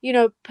and, you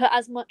know, put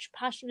as much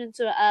passion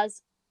into it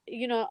as,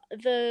 you know,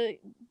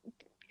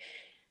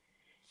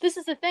 this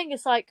is the thing,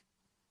 it's like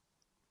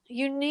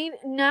you need,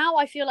 now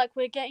I feel like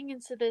we're getting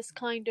into this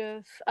kind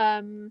of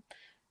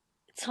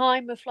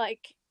time of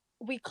like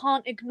we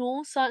can't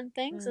ignore certain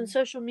things, and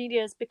social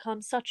media has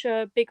become such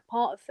a big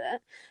part of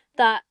it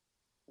that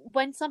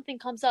when something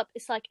comes up,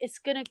 it's like it's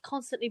gonna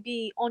constantly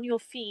be on your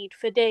feed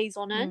for days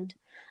on end,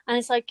 and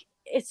it's like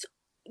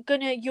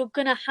you're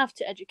gonna have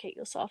to educate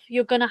yourself,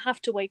 you're gonna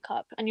have to wake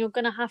up, and you're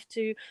gonna have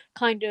to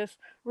kind of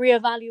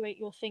reevaluate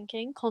your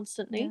thinking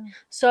constantly.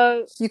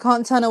 So You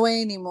can't turn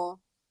away anymore.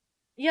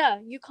 yeah,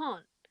 you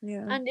can't.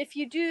 And if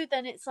you do,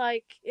 then it's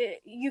like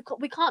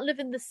we can't live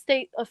in the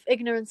state of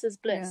ignorance is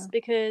bliss,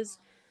 because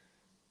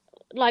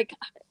like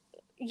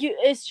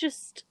it's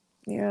just,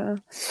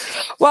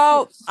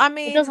 well, I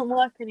mean, it doesn't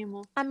work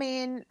anymore. I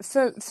mean,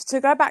 to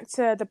go back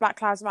to the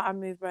Black Lives Matter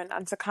movement,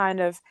 and to kind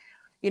of,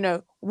 you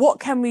know, what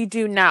can we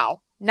do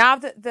now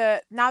that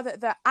the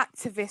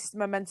activist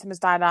momentum has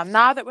died down,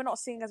 now that we're not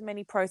seeing as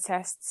many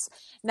protests,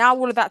 now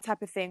all of that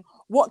type of thing,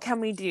 what can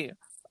we do?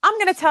 I'm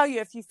going to tell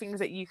you a few things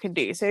that you can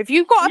do. So if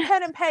you've got a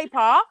pen and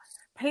paper,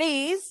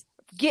 please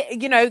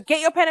get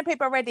your pen and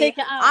paper ready. Take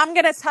it out. I'm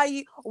going to tell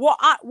you what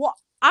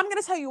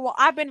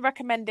I've been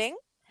recommending,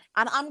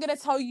 and I'm going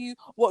to tell you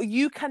what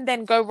you can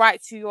then go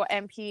right to your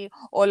MP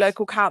or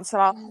local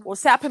councillor, or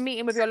set up a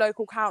meeting with your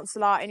local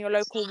councillor in your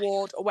local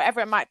ward, or whatever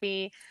it might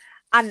be.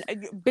 And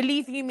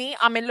believe you me,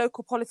 I'm in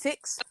local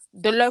politics.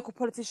 The local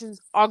politicians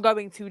are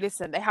going to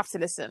listen. They have to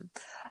listen.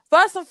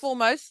 First and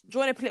foremost,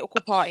 join a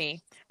political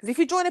party. Because if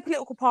you join a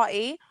political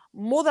party,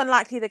 more than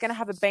likely they're going to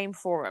have a BAME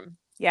forum.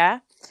 Yeah?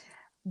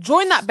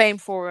 Join that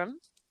BAME forum.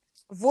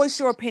 Voice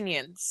your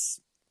opinions.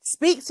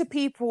 Speak to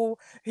people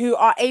who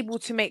are able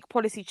to make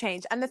policy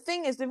change. And the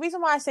thing is, the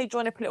reason why I say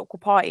join a political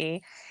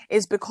party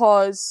is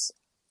because,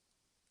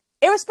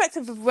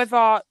 irrespective of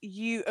whether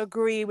you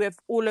agree with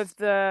all of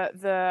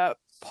the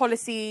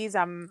policies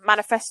and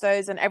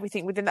manifestos and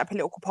everything within that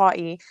political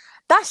party,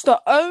 that's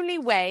the only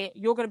way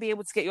you're going to be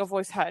able to get your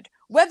voice heard,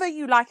 whether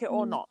you like it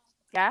or not.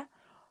 Yeah,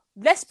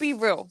 let's be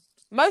real.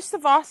 Most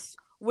of us,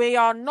 we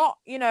are not,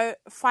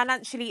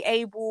 financially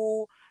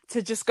able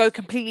to just go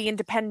completely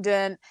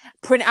independent,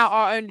 print out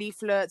our own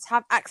leaflets,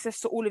 have access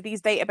to all of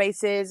these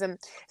databases, and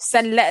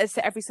send letters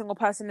to every single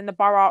person in the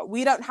borough.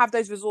 We don't have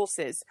those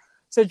resources.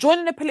 So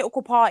joining a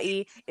political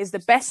party is the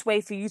best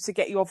way for you to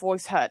get your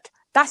voice heard.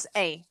 That's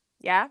A,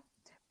 yeah?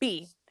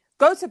 B,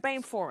 go to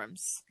BAME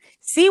forums.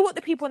 See what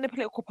the people in the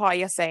political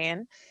party are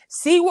saying.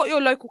 See what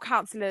your local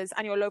councillors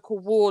and your local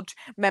ward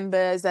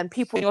members and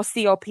people in your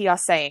CLP are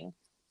saying.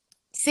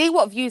 See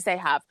what views they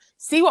have.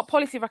 See what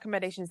policy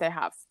recommendations they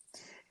have.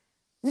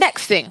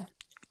 Next thing,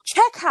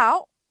 check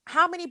out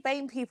how many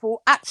BAME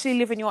people actually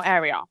live in your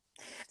area.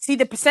 See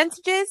the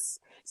percentages.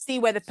 See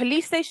where the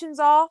police stations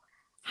are.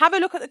 Have a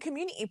look at the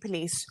community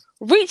police.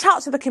 Reach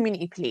out to the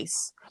community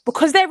police,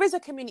 because there is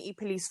a community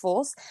police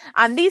force,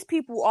 and these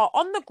people are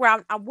on the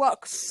ground and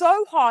work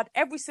so hard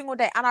every single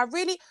day. And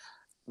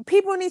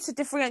people need to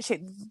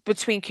differentiate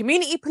between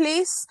community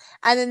police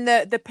and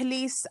then the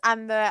police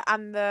and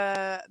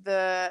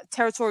the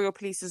territorial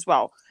police as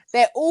well.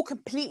 They're all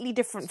completely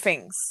different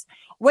things.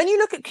 When you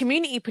look at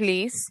community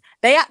police,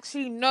 they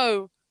actually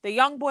know the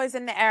young boys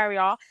in the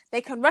area.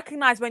 They can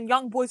recognize when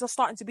young boys are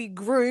starting to be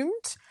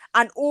groomed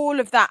and all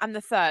of that, and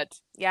the third,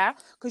 yeah?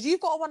 Because you've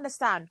got to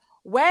understand,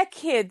 where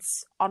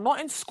kids are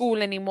not in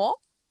school anymore,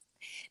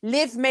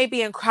 live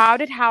maybe in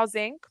crowded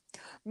housing,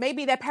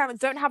 maybe their parents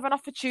don't have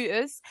enough for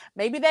tutors,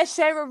 maybe they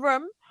share a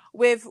room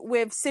with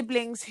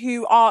siblings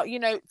who are,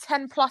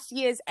 10 plus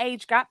years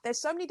age gap.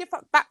 There's so many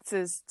different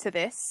factors to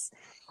this,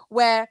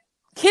 where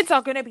kids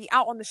are going to be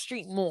out on the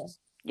street more,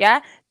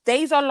 yeah?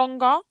 Days are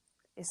longer,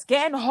 it's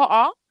getting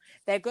hotter,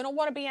 They're going to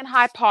want to be in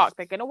Hyde Park.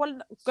 They're going to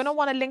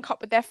want to link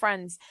up with their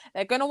friends.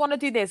 They're going to want to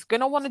do this,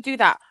 going to want to do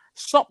that.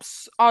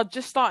 Shops are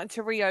just starting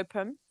to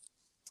reopen.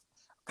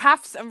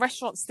 Cafes and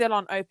restaurants still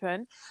aren't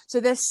open.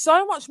 So there's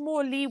so much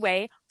more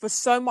leeway for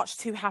so much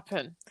to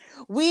happen.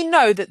 We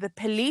know that the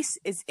police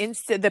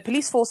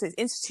force is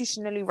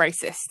institutionally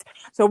racist.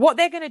 So what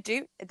they're going to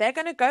do, they're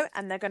going to go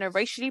and they're going to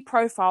racially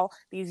profile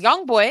these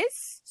young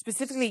boys,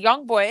 specifically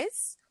young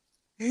boys,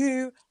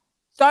 who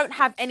don't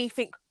have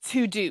anything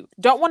to do,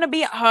 don't want to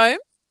be at home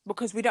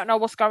because we don't know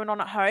what's going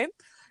on at home,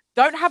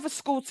 don't have a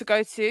school to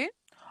go to,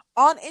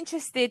 aren't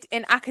interested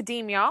in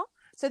academia.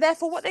 So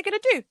therefore, what they're going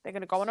to do, they're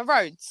going to go on the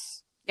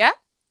roads. Yeah?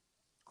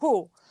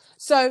 Cool.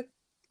 So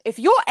if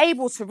you're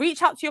able to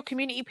reach out to your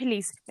community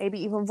police, maybe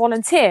even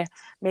volunteer,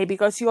 maybe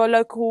go to your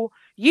local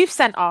youth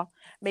centre,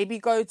 maybe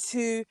go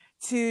to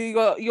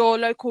your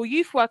local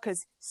youth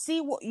workers, see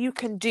what you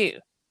can do.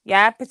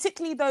 Yeah,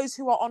 particularly those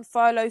who are on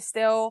furlough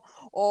still,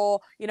 or,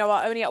 you know,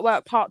 are only at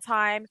work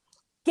part-time.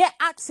 Get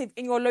active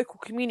in your local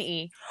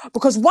community,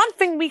 because one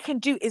thing we can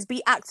do is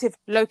be active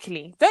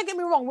locally. Don't get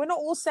me wrong. We're not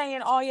all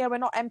saying, oh yeah, we're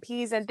not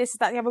MPs and this,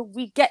 that, and the other.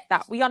 We get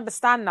that. We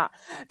understand that.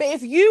 But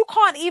if you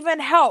can't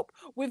even help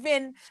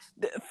within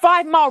the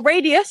 5-mile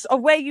radius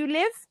of where you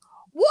live,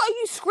 what are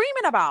you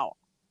screaming about?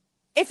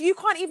 If you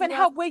can't even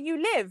help where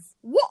you live,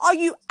 what are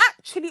you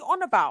actually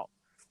on about?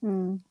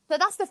 So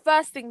that's the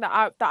first thing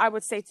that I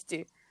would say to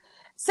do.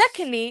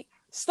 Secondly,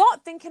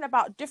 start thinking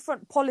about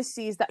different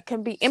policies that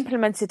can be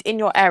implemented in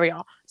your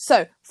area.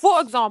 So, for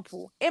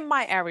example, in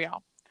my area,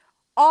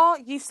 our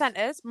youth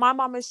centres, my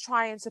mum is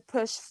trying to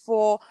push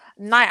for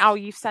Night Owl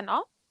Youth Centre.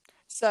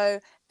 So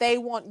they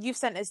want youth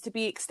centres to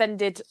be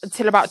extended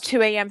until about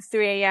 2 a.m,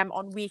 3 a.m.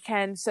 on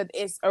weekends. So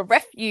it's a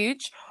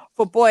refuge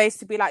for boys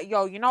to be like,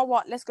 yo, you know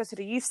what? Let's go to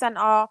the youth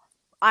centre.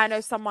 I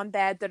know someone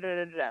there. Da,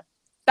 da, da, da.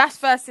 That's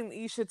first thing that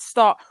you should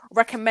start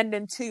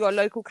recommending to your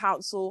local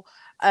council,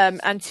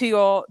 and to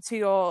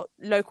your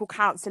local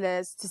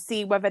councillors, to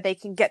see whether they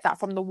can get that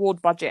from the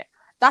ward budget.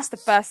 That's the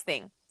first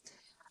thing.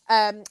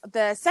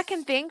 The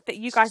second thing that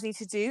you guys need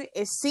to do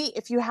is see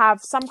if you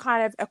have some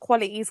kind of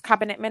equalities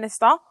cabinet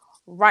minister.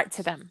 Write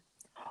to them.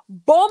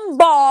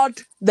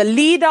 Bombard the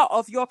leader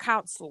of your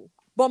council.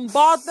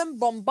 Bombard them,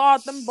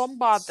 bombard them,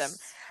 bombard them.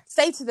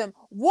 Say to them,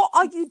 what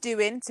are you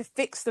doing to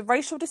fix the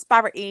racial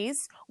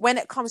disparities when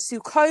it comes to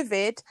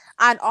COVID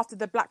and after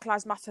the Black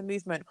Lives Matter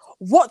movement?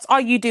 What are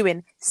you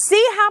doing?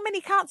 See how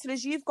many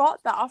councillors you've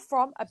got that are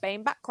from a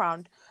BAME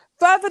background.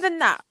 Further than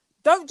that,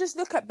 don't just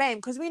look at BAME,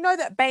 because we know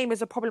that BAME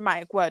is a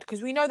problematic word,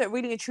 because we know that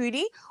really and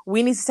truly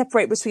we need to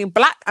separate between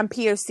black and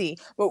POC.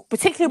 But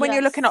particularly when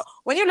you're looking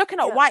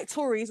at white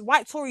Tories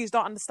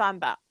don't understand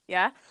that.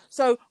 Yeah.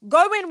 So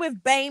go in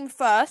with BAME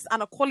first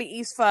and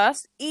equalities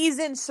first, ease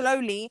in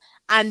slowly,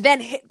 and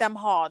then hit them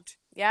hard.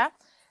 Yeah.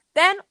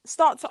 Then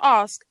start to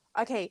ask,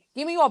 okay,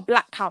 give me your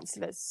black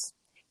councillors.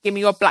 Give me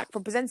your black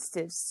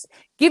representatives.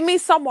 Give me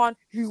someone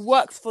who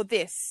works for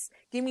this.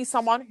 Give me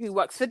someone who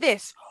works for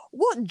this.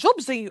 What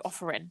jobs are you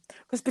offering?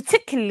 Because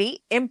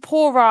particularly in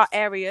poorer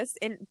areas,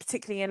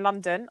 particularly in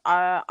London,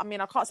 I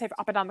mean, I can't say for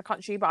up and down the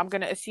country, but I'm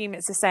going to assume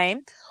it's the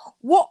same.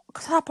 What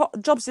type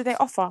of jobs do they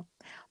offer?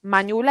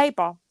 Manual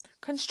labour,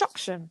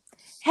 construction,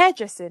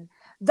 hairdressing.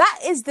 That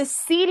is the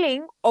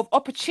ceiling of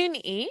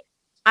opportunity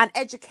and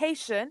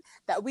education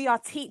that we are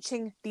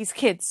teaching these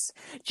kids.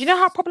 Do you know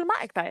how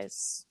problematic that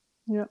is?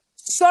 Yeah.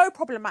 So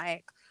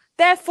problematic.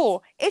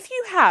 Therefore, if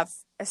you have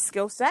a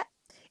skill set,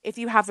 if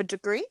you have a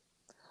degree,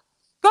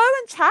 go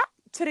and chat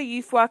to the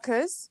youth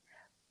workers.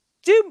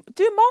 Do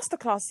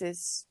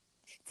masterclasses.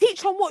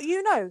 Teach on what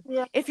you know.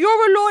 Yeah. If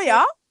you're a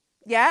lawyer,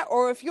 yeah,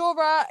 or if you're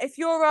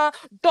a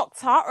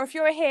doctor, or if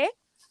you're a here,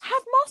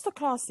 have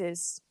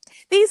masterclasses.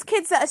 These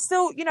kids that are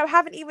still,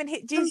 haven't even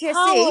hit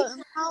GCSE,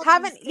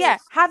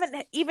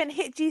 haven't even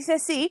hit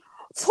GCSE.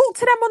 Talk to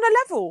them on a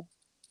level.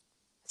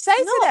 Say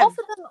to them,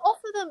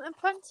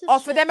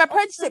 offer them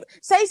apprenticeship.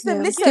 Say to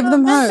them, listen, give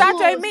them hope.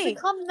 Shadow me.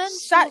 Become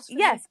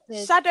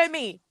mentors. Shadow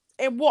me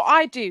in what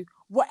I do,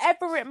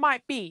 whatever it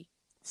might be.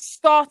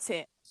 Start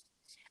it,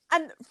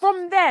 and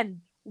from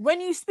then, when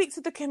you speak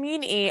to the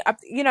community, as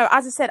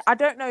I said, I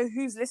don't know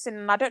who's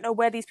listening. I don't know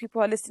where these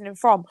people are listening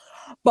from,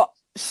 but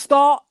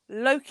start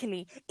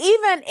locally,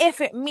 even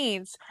if it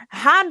means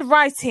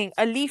handwriting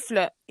a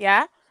leaflet,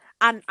 yeah.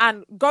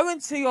 And going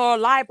to your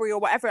library or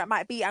whatever it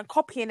might be and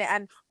copying it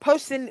and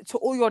posting it to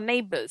all your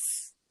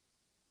neighbors.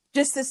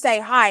 Just to say,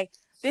 hi,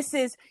 this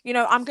is,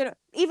 I'm going to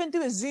even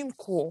do a Zoom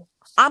call.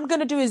 I'm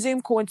going to do a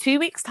Zoom call in 2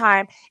 weeks'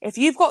 time. If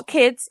you've got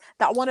kids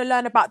that want to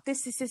learn about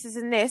this,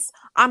 and this,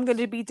 I'm going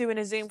to be doing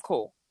a Zoom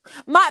call.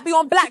 Might be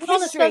on Black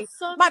History.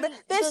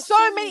 There's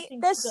so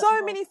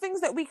many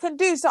things that we can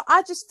do. So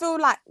I just feel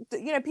like,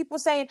 people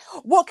saying,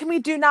 what can we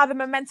do now the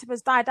momentum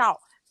has died out?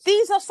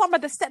 These are some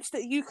of the steps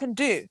that you can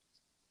do.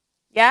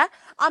 Yeah,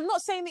 I'm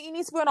not saying that you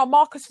need to be on a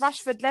Marcus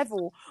Rashford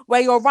level where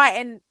you're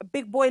writing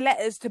big boy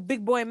letters to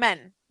big boy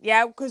men.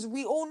 Yeah, because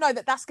we all know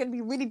that that's going to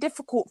be really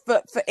difficult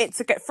for it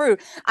to get through.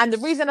 And the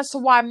reason as to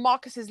why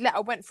Marcus's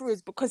letter went through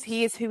is because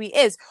he is who he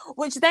is,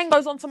 which then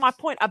goes on to my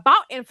point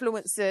about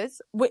influencers,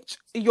 which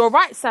you're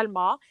right,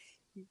 Selma.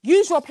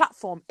 Use your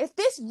platform. If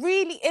this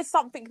really is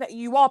something that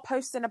you are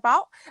posting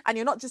about, and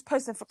you're not just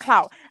posting for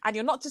clout, and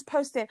you're not just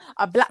posting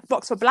a black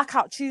box for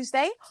Blackout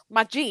Tuesday,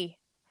 my G,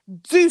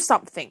 do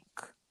something.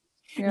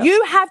 Yep.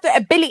 You have the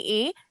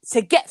ability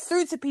to get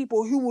through to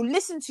people who will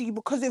listen to you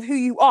because of who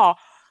you are.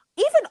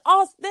 Even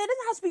ask, there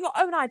doesn't have to be your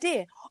own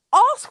idea.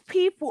 Ask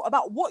people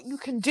about what you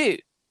can do.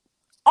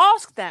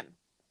 Ask them,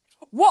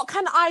 what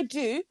can I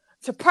do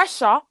to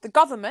pressure the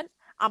government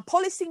and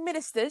policy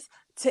ministers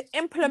to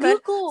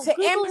implement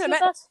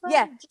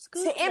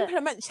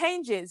implement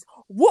changes?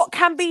 What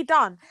can be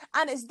done?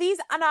 And it's these,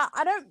 and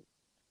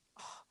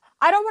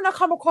I don't want to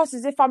come across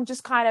as if I'm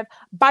just kind of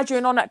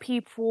badgering on at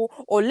people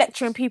or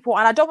lecturing people.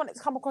 And I don't want it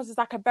to come across as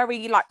like a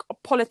very like a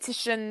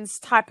politician's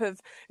type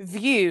of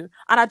view.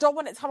 And I don't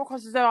want it to come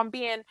across as though I'm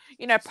being,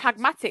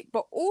 pragmatic.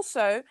 But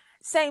also,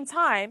 same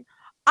time,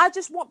 I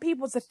just want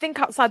people to think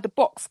outside the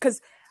box, because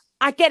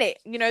I get it.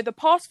 The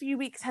past few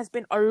weeks has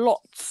been a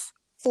lot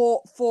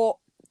for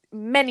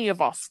many of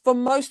us, for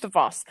most of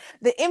us.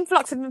 The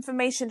influx of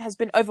information has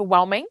been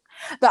overwhelming.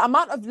 The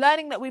amount of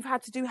learning that we've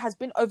had to do has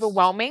been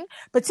overwhelming,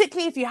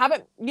 particularly if you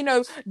haven't,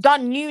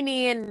 done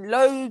uni and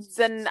loads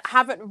and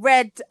haven't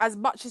read as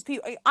much as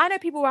people. I know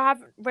people who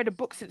haven't read a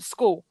book since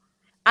school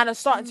and are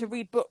starting to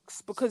read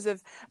books because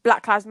of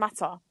Black Lives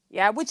Matter.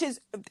 Yeah, which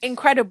is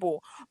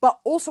incredible. But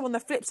also on the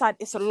flip side,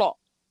 it's a lot.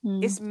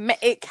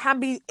 It can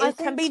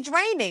be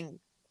draining.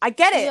 I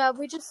get it. Yeah,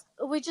 we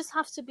just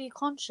have to be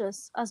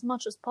conscious as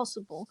much as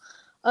possible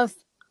of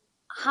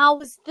how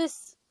is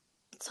this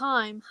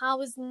time, how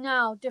is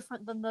now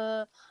different than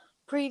the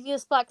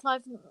previous Black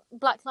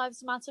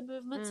Lives Matter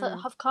movements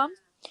that have come.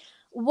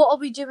 What are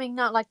we doing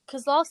now? Like,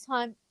 because last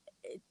time,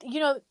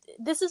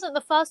 this isn't the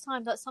first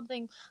time that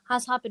something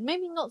has happened.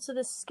 Maybe not to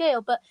this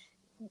scale, but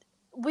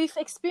we've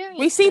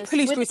experienced. We see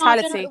police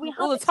brutality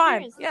all the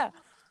time. Yeah,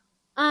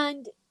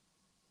 and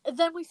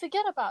then we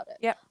forget about it.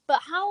 Yeah. But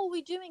how are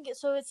we doing it?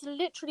 So it's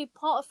literally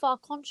part of our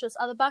conscious,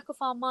 at the back of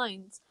our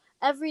minds,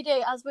 every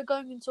day as we're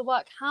going into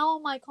work. How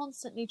am I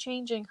constantly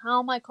changing? How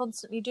am I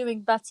constantly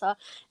doing better?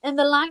 In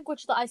the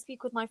language that I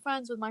speak with my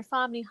friends, with my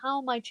family,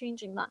 how am I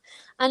changing that?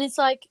 And it's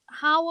like,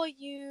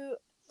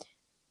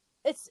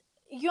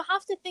 you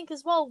have to think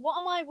as well, what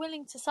am I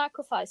willing to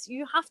sacrifice?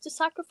 You have to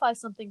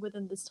sacrifice something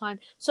within this time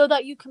so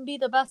that you can be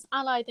the best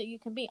ally that you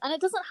can be. And it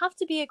doesn't have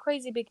to be a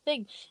crazy big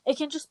thing. It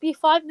can just be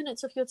 5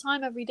 minutes of your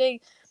time every day.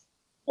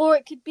 Or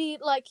it could be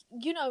like,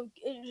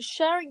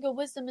 sharing your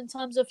wisdom in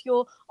terms of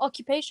your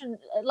occupation.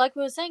 Like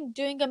we were saying,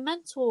 being a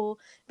mentor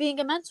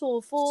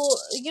for,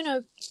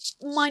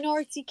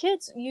 minority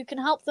kids. You can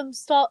help them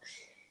start,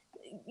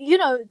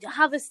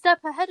 have a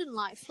step ahead in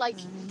life. Like,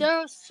 there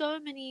are so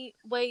many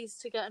ways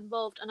to get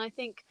involved. And I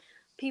think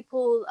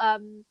people,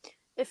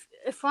 if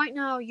right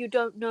now you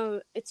don't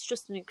know, it's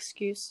just an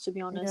excuse, to be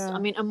honest. Yeah. I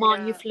mean,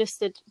 Aman, you've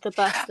listed the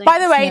best things. By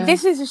the way,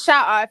 this is a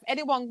shout out. If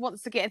anyone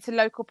wants to get into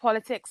local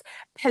politics,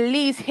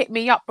 please hit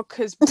me up,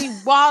 because we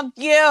want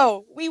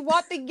you. We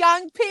want the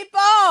young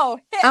people.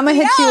 I'm gonna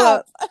hit you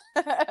up.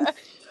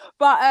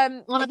 But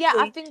honestly,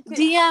 I think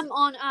DM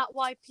on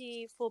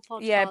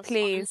 @YP4podcast. Yeah,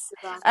 please.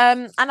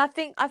 And I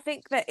think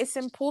that it's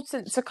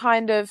important to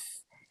kind of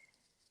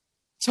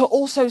to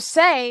also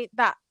say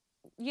that,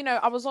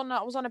 I was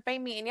on a Bay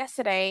meeting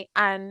yesterday,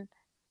 and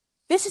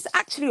this is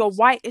actually a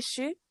white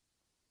issue,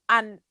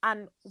 and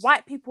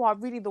white people are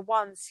really the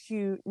ones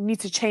who need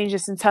to change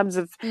this in terms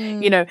of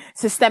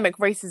systemic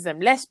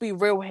racism. Let's be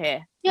real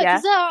here. Yeah,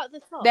 because they're at the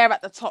top. They're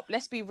at the top.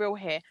 Let's be real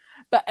here.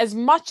 But as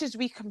much as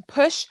we can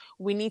push,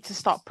 we need to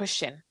start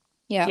pushing.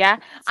 Yeah.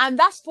 And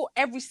that's for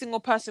every single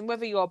person,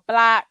 whether you're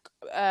black,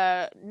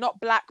 not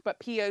black, but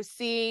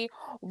POC,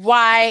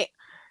 white.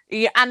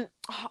 Yeah, and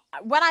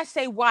when I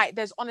say white,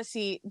 there's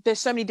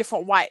so many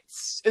different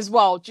whites as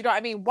well. Do you know what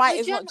I mean? White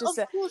is not just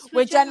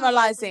we're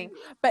generalizing,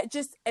 but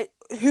just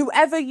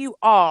whoever you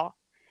are,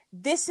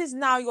 this is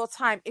now your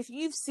time. If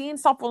you've seen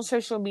stuff on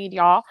social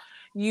media,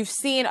 you've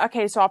seen,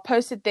 okay, so I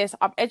posted this,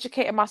 I've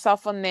educated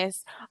myself on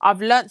this,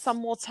 I've learned some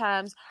more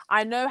terms,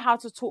 I know how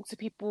to talk to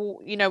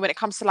people, when it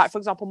comes to, like, for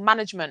example,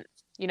 management,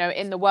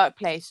 in the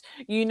workplace.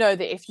 You know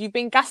that if you've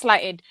been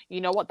gaslighted, you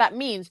know what that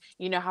means,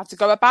 you know how to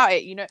go about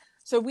it,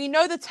 So we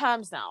know the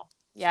terms now,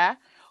 yeah?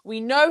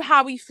 We know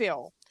how we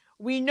feel.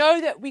 We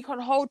know that we can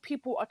hold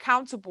people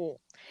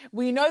accountable.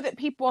 We know that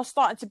people are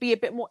starting to be a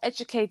bit more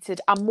educated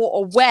and more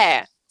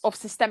aware of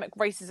systemic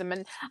racism.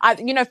 And,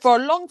 for a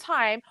long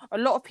time, a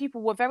lot of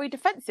people were very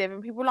defensive,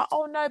 and people were like,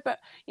 oh, no, but,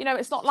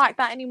 it's not like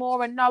that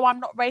anymore. And no,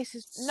 I'm not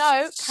racist.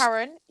 No,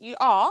 Karen, you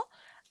are.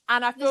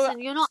 And I feel...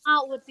 Listen, you're not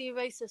outwardly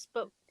racist,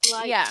 but...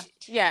 Like, yeah.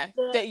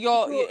 That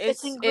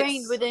it's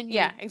ingrained within you.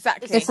 Yeah,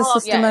 exactly. It's a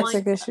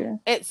systematic issue.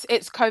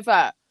 It's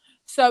covert.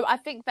 So I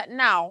think that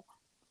now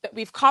that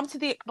we've come to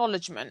the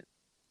acknowledgement,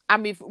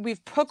 And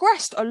we've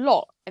progressed a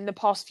lot in the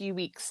past few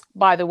weeks,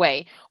 by the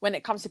way, when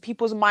it comes to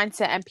people's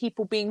mindset and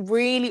people being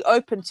really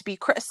open to be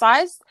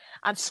criticized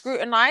and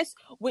scrutinized,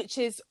 which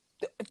is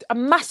a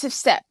massive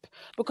step,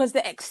 because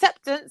the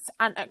acceptance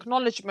and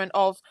acknowledgement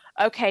of,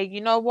 okay,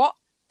 you know what?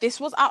 This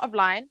was out of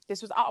line.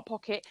 This was out of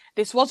pocket.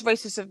 This was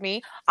racist of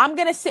me. I'm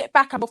going to sit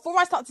back, and before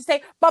I start to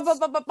say, but,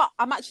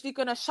 I'm actually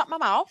going to shut my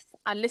mouth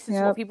and listen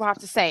to what people have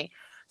to say.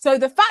 So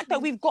the fact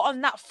that we've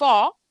gotten that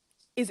far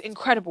is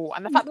incredible.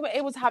 And the fact that we're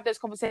able to have those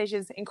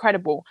conversations is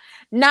incredible.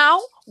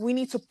 Now we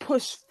need to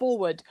push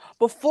forward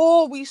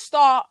before we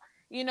start,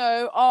 you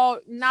know, oh,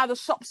 now the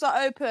shops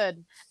are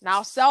open.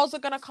 Now sales are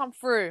going to come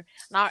through.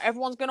 Now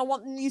everyone's going to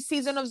want the new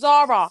season of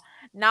Zara.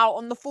 Now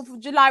on the 4th of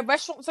July,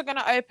 restaurants are going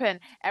to open.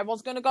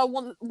 Everyone's going to go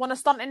want to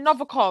stunt in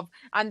Novikov.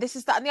 And this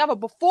is that and the other.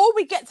 Before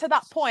we get to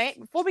that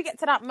point, before we get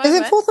to that moment. Is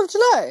it 4th of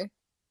July?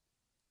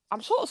 I'm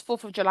sure it's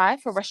 4th of July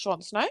for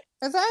restaurants, no?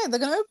 Is that it? They're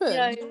going to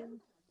open?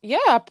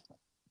 Yeah.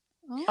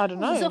 I don't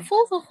know. Is it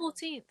 4th or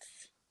 14th?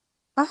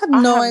 I had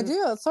no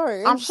idea.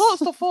 Sorry. I'm sure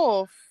it's the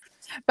 4th.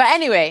 But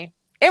anyway,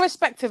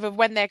 irrespective of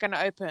when they're going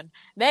to open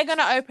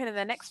in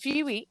the next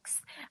few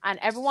weeks, and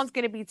everyone's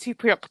going to be too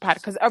preoccupied,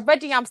 because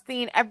already I'm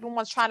seeing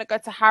everyone's trying to go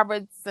to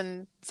Harrods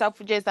and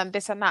Selfridges and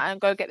this and that and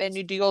go get their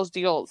new Dior's,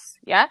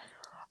 yeah?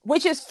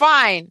 Which is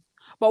fine.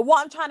 But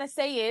what I'm trying to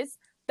say is,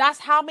 that's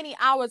how many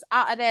hours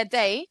out of their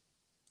day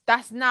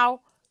that's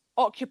now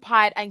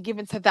occupied and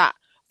given to that.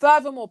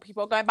 Furthermore,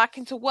 people are going back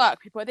into work.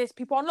 People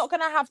are not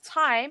going to have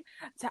time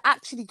to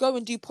actually go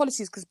and do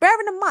policies. Because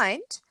bearing in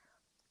mind,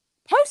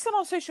 posting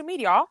on social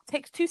media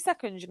takes 2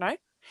 seconds, you know.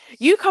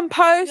 You can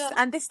post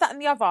and this, that,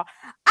 and the other.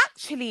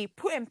 Actually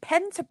putting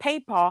pen to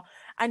paper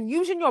and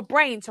using your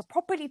brain to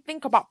properly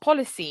think about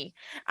policy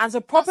and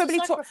to properly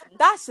talk,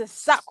 that's a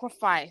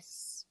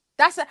sacrifice.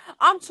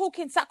 I'm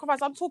talking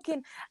sacrifice. I'm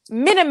talking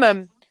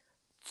minimum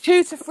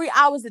 2 to 3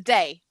 hours a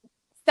day.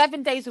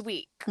 7 days a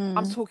week.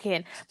 I'm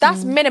talking.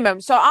 That's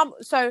minimum.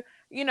 So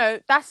you know,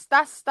 that's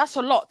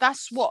a lot.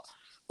 That's what,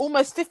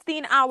 almost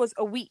 15 hours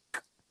a week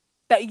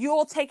that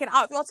you're taking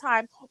out of your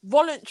time,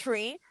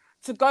 voluntary,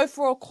 to go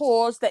for a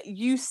cause that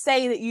you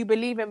say that you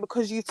believe in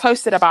because you've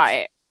posted about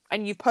it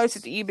and you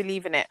posted that you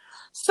believe in it.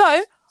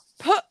 So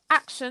put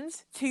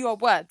actions to your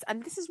words.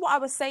 And this is what I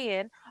was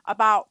saying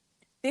about,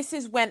 this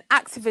is when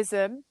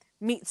activism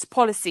meets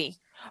policy,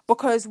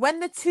 because when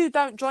the two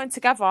don't join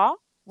together,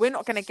 we're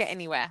not going to get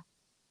anywhere.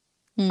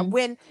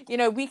 When, you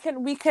know, we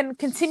can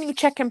continue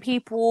checking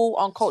people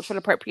on cultural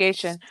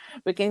appropriation.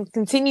 We can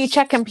continue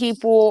checking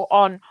people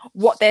on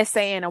what they're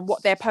saying and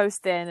what they're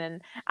posting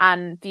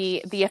and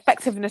the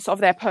effectiveness of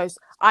their posts,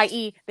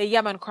 i.e. the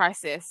Yemen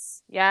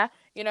crisis. Yeah.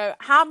 You know,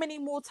 how many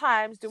more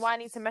times do I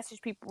need to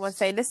message people and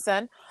say,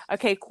 listen,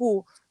 okay,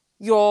 cool.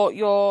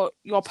 You're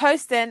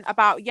posting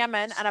about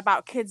Yemen and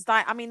about kids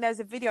dying. I mean, there's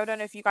a video, I don't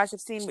know if you guys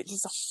have seen, which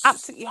is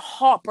absolutely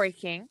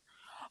heartbreaking,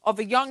 of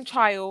a young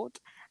child,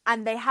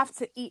 and they have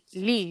to eat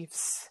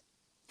leaves.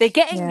 They're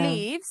getting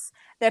leaves.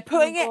 They're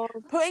putting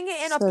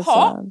it in a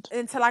pot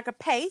into like a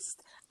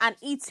paste and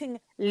eating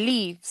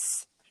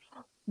leaves.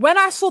 When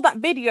I saw that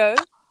video,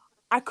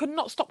 I could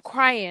not stop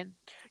crying.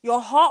 Your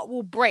heart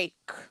will break.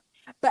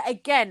 But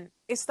again,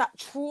 it's that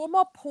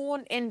trauma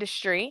porn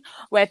industry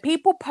where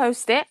people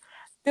post it,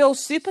 feel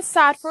super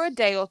sad for a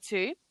day or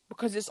two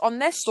because it's on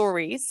their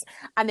stories,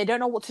 and they don't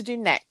know what to do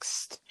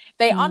next.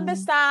 They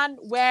understand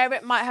where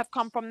it might have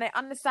come from. They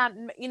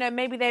understand, you know,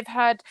 maybe they've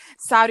heard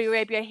Saudi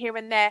Arabia here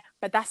and there,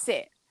 but that's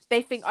it.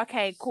 They think,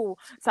 okay, cool.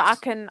 So I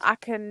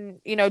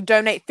can, you know,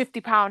 donate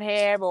 £50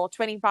 here or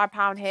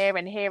 £25 here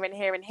and here and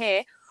here and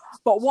here.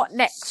 But what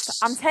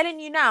next? I'm telling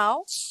you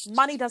now,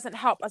 money doesn't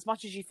help as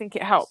much as you think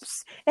it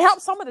helps. It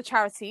helps some of the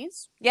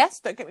charities. Yes,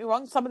 don't get me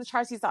wrong. Some of the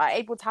charities that are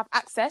able to have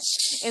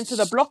access into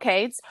the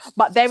blockades,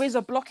 but there is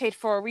a blockade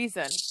for a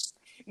reason.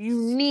 You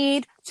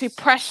need to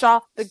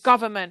pressure the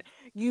government.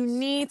 You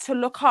need to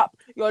look up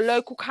your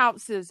local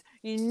councillors.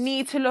 You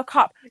need to look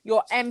up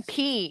your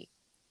MP.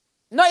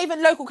 Not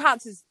even local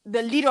councillors,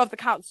 the leader of the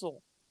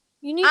council.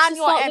 You need to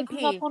start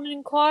looking up on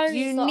inquiries.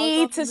 You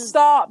need to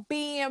start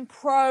being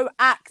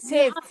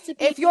proactive.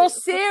 If you're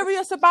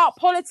serious about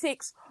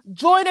politics,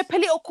 join a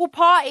political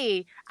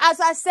party. As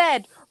I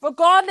said,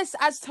 regardless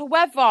as to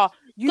whether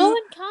you go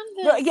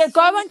and canvass. Yeah,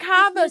 go and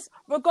canvass.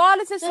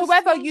 Regardless as to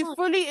whether you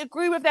fully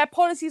agree with their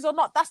policies or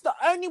not, that's the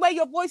only way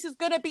your voice is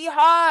going to be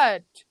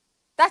heard.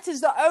 That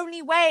is the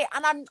only way,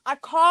 and I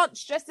can't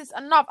stress this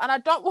enough, and I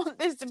don't want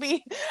this to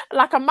be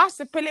like a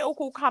massive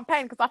political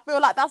campaign, because I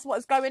feel like that's what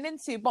it's going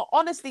into. But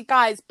honestly,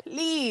 guys,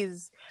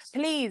 please,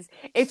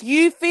 if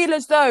you feel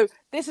as though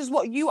this is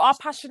what you are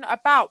passionate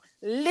about,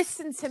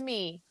 listen to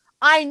me.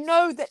 I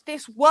know that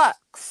this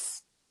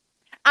works,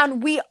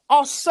 and we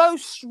are so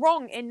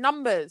strong in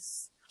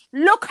numbers.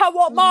 Look at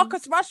what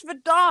Marcus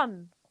Rashford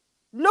done.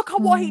 Look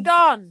at what he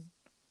done.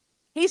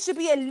 He should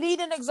be a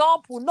leading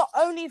example, not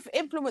only for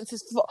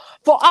influencers,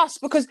 for us,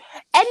 because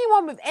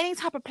anyone with any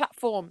type of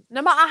platform,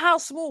 no matter how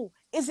small,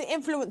 is an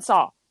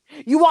influencer.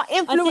 You are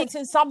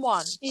influencing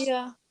someone.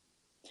 Yeah.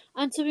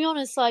 And to be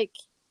honest, like,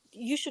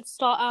 you should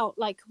start out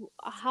like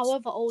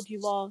however old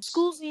you are.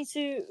 Schools need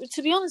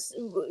to be honest,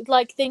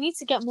 like they need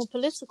to get more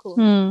political.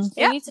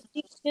 They need to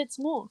teach kids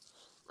more.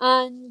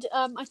 And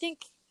I think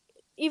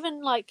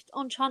even like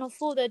on Channel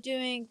 4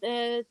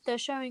 they're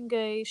showing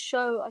a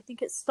show. I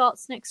think it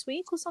starts next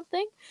week or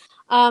something.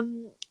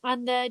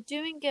 And they're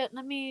doing it,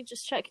 let me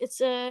just check.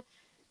 It's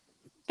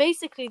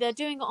basically they're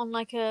doing it on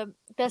like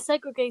they're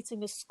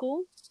segregating a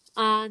school,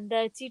 and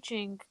they're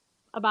teaching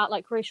about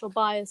like racial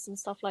bias and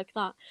stuff like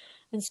that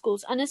in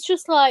schools. And it's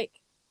just like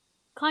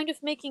kind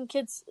of making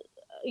kids,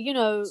 you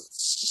know,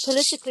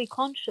 politically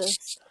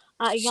conscious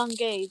at a young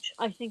age,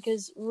 I think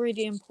is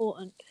really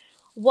important.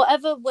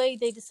 Whatever way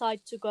they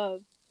decide to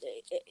go,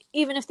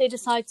 even if they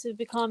decide to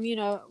become, you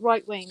know,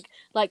 right wing,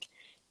 like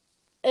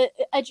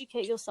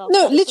educate yourself.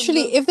 No, That is the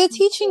literally, most if they're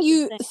teaching important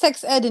you thing.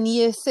 sex ed in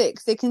year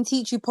 6, they can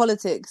teach you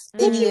politics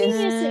What in do you year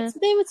mean year 6?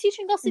 They were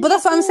teaching us in But year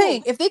that's what I'm 4.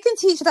 saying. If they can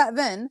teach that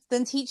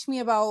then teach me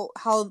about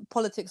how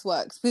politics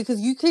works.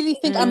 Because you clearly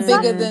think I'm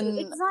Exactly, bigger than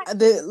exactly.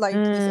 this age.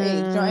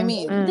 Do you know what I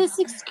mean? This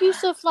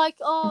excuse of like,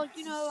 oh,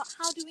 you know,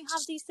 how do we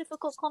have these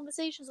difficult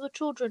conversations with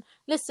children?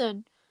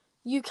 Listen,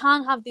 you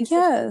can have these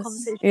difficult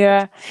conversations.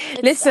 Yeah.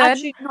 It's Listen,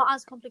 actually not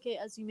as complicated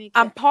as you make it.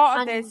 and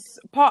part of And this,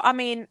 I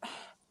mean,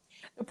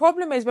 the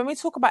problem is when we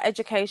talk about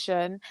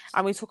education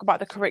and we talk about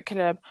the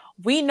curriculum,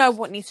 we know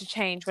what needs to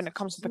change when it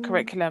comes to the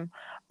curriculum,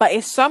 but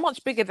it's so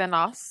much bigger than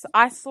us.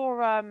 I saw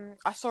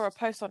a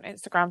post on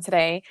Instagram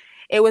today.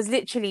 It was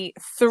literally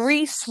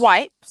 3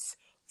 swipes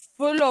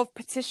full of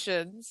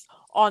petitions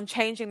on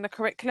changing the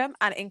curriculum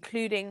and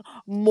including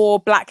more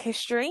Black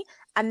history,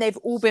 and they've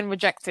all been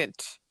rejected.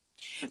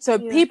 So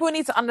people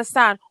need to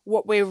understand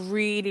what we're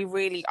really,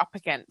 really up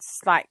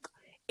against. Like,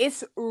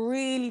 it's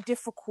really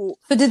difficult.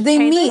 But did to they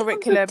change meet?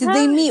 curriculum. Did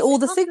they meet all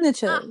the At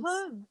signatures?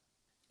 home.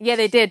 Yeah,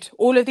 they did.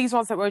 All of these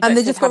ones that were rejected And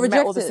they just got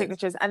met all the rejected?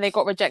 signatures, and they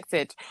got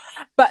rejected.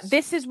 But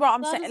this is what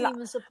I'm That saying. doesn't Like,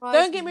 even surprise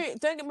don't me.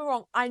 get me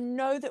wrong. I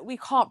know that we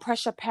can't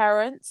pressure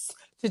parents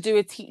to do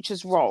a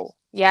teacher's role.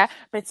 Yeah,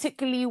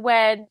 particularly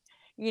when,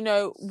 you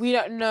know, we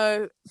don't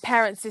know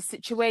parents'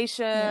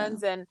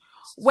 situations and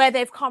where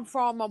they've come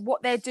from and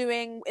what they're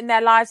doing in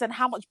their lives and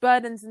how much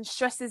burdens and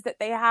stresses that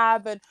they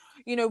have. And,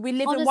 you know, we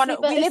live in Honestly,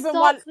 but it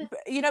starts with...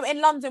 you know,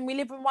 in London, we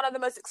live in one of the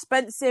most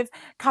expensive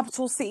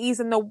capital cities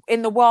in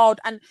the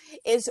world, and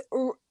it's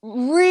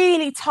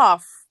really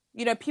tough.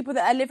 You know, people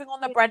that are living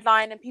on the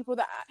breadline and people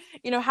that,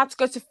 you know, have to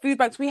go to food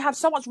banks. We have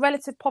so much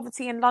relative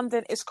poverty in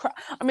London.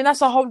 I mean,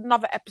 that's a whole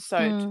nother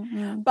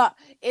episode. But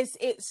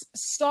it's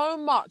so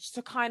much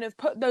to kind of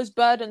put those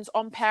burdens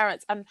on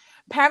parents. And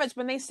parents,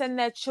 when they send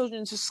their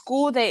children to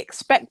school, they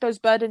expect those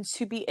burdens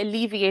to be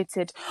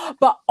alleviated.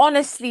 But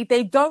honestly,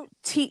 they don't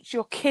teach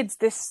your kids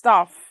this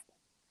stuff.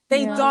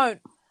 They don't.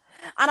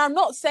 And I'm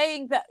not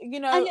saying that, you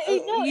know,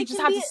 you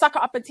just have to suck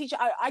it up and teach it.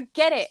 I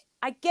get it.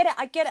 I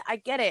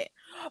get it.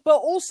 But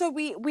also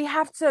we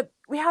have to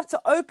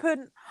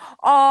open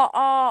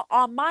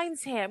our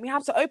minds here. We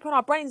have to open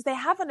our brains. They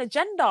have an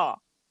agenda.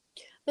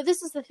 But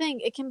this is the thing.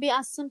 It can be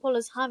as simple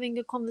as having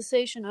a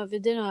conversation over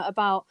dinner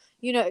about,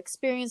 you know,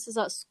 experiences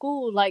at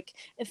school. Like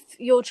if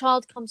your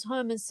child comes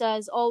home and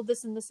says, oh,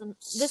 this and this and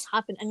this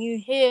happened, and you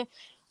hear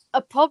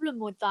a problem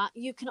with that,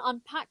 you can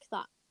unpack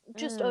that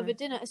just over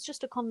dinner. It's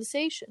just a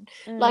conversation.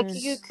 Like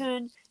you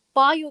can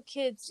buy your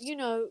kids, you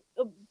know,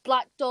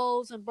 black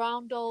dolls and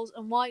brown dolls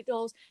and white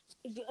dolls.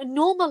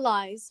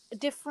 Normalize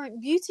different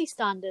beauty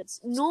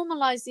standards.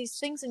 Normalize these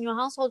things in your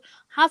household.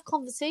 Have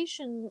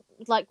conversation,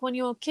 like when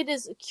your kid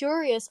is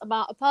curious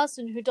about a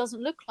person who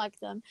doesn't look like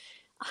them,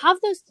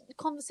 have those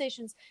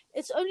conversations.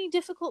 It's only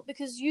difficult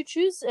because you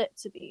choose it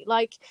to be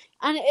like,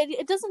 and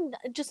it doesn't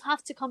just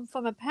have to come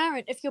from a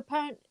parent. If your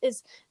parent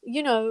is,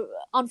 you know,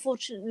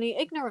 unfortunately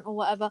ignorant or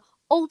whatever,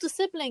 older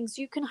siblings,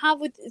 you can have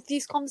with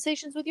these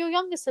conversations with your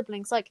younger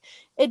siblings. Like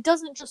it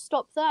doesn't just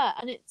stop there.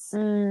 And it's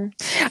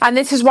and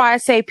this is why I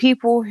say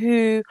people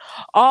who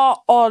are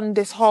on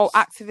this whole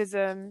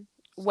activism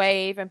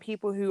wave and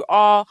people who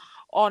are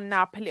on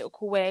now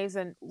political waves,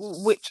 and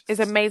which is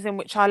amazing,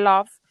 which I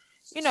love,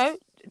 you know,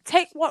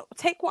 take what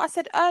I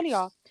said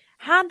earlier.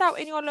 Hand out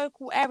in your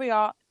local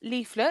area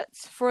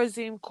leaflets for a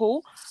Zoom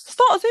call.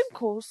 Start Zoom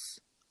calls.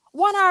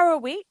 1 hour a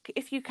week,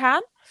 if you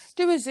can.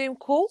 Do a Zoom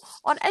call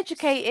on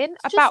educating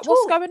about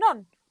what's going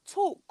on.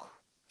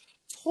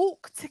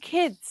 Talk to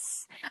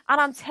kids. And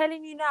I'm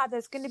telling you now,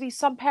 there's going to be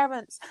some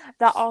parents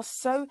that are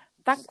so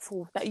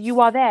thankful that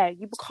you are there.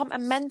 You become a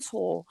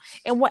mentor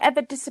in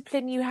whatever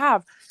discipline you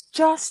have.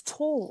 Just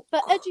talk.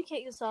 But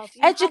educate yourself.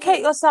 Educate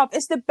yourself.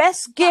 It's the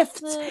best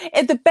gift.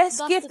 The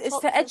best gift is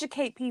to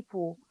educate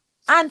people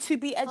and to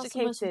be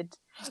educated.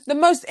 The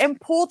most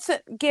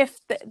important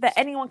gift that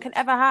anyone can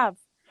ever have.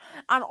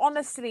 And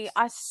honestly,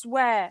 I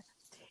swear,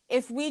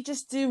 if we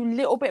just do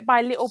little bit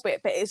by little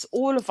bit, but it's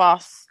all of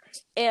us,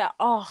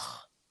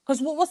 because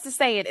what's the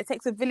saying? It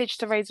takes a village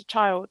to raise a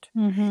child.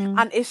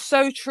 And it's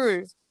so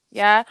true.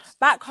 Yeah,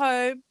 back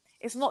home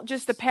it's not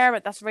just the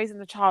parent that's raising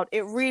the child.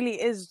 It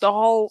really is the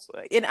whole,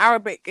 in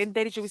Arabic, in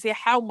Danish, we say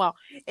Helma.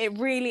 It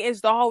really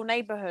is the whole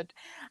neighborhood.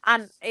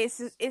 And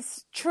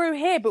it's true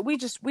here, but we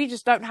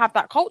just don't have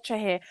that culture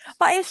here.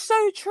 But it's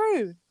so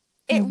true.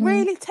 It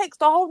really takes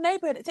the whole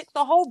neighborhood. It takes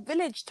the whole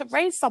village to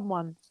raise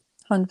someone.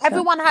 100%.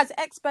 Everyone has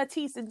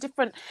expertise in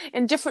different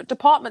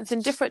departments,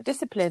 in different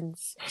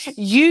disciplines.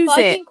 Use but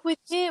it. I think with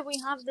here we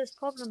have this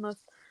problem of,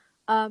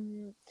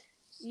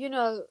 you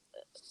know,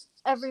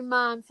 every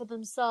man for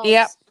themselves.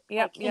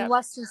 Yep. In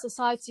Western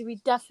society, we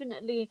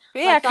definitely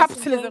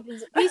capitalism.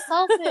 Be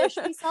selfish.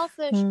 Be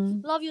selfish.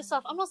 Love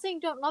yourself. I'm not saying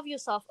don't love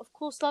yourself. Of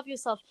course, love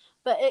yourself.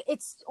 But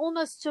it's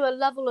almost to a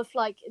level of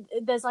like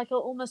there's like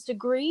almost a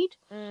greed,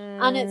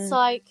 and it's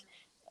like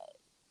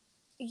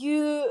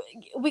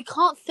we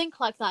can't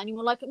think like that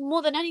anymore. Like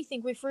more than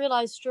anything, we've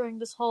realized during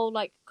this whole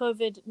like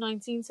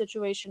COVID-19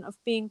 situation of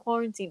being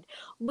quarantined,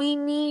 we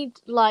need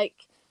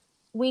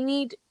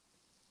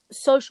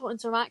social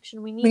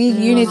interaction. We need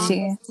unity.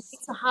 We need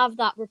to have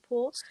that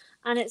rapport,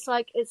 and it's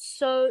like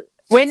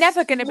we're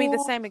never going to be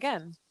the same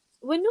again.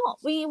 We're not.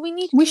 We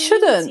need. We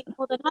shouldn't.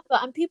 More than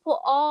ever, and people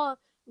are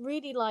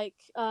really like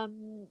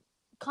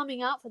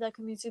coming out for their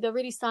community. They're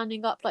really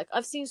standing up. Like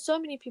I've seen so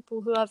many people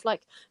who have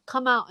like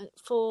come out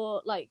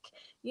for like,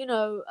 you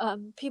know,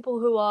 people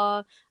who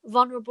are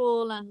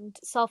vulnerable and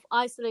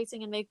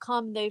self-isolating, and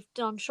they've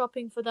done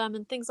shopping for them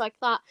and things like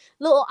that.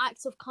 Little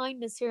acts of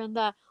kindness here and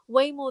there,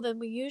 way more than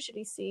we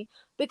usually see,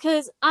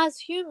 because as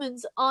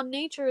humans our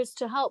nature is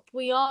to help.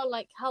 We are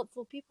like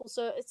helpful people.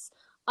 So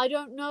I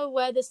don't know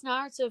where this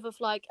narrative of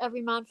like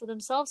every man for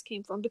themselves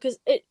came from, because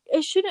it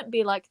shouldn't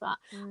be like that.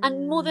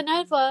 And more than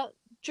ever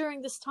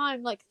during this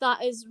time, like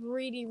that is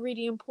really,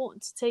 really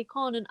important to take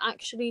on. And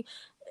actually,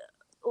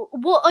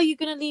 what are you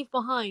going to leave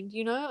behind,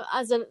 you know,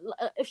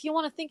 if you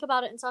want to think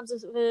about it in terms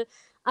of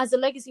as a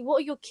legacy? What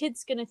are your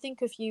kids going to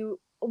think of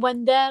you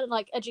when they're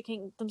like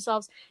educating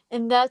themselves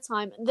in their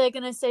time? They're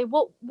going to say,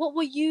 what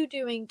were you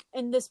doing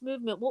in this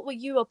movement? What were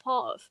you a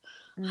part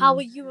of? How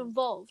were you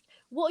involved?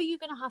 What are you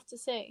going to have to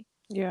say?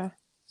 Yeah.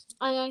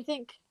 And I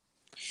think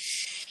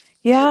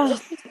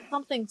it's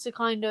something to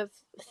kind of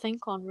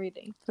think on,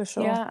 really. For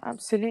sure. Yeah,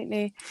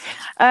 absolutely.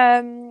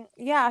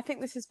 I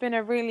think this has been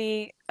a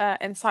really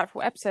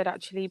insightful episode,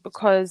 actually,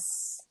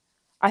 because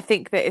I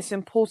think that it's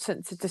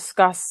important to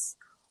discuss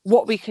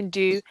what we can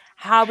do,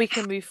 how we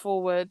can move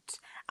forward,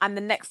 and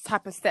the next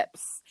type of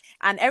steps.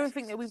 And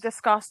everything that we've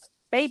discussed,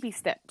 baby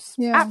steps,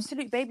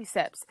 absolute baby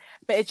steps.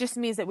 But it just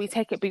means that we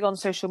take it beyond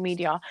social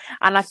media.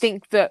 And I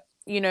think that,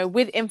 you know,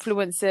 with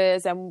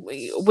influencers and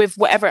with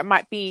whatever it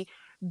might be,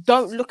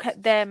 don't look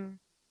at them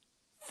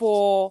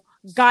for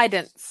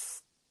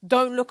guidance.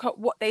 Don't look at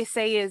what they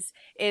say is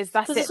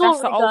that's it. That's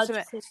the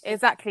ultimate.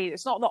 Exactly.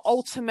 It's not the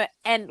ultimate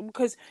end,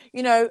 because,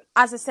 you know,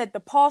 as I said, the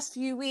past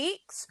few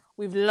weeks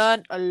we've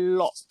learned a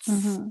lot.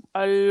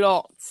 A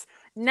lot.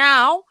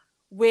 Now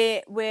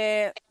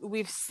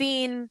we've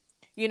seen,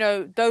 you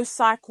know, those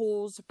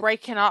cycles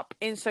breaking up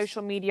in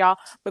social media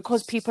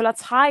because people are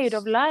tired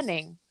of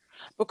learning.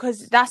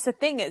 Because that's the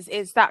thing,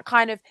 is that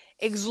kind of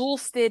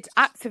exhausted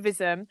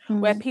activism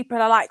where people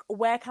are like,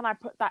 where can I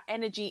put that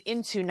energy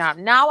into now?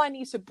 Now I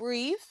need to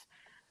breathe,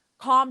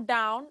 calm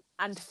down,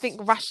 and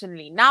think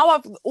rationally.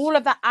 Now all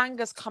of that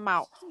anger's come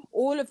out.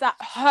 All of that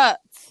hurt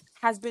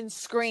has been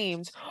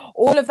screamed.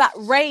 All of that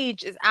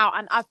rage is out.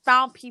 And I've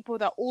found people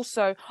that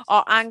also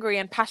are angry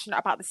and passionate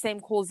about the same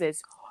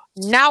causes.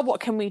 Now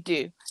what can we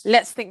do?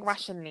 Let's think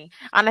rationally.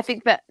 And I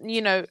think that,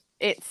 you know,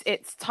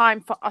 it's time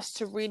for us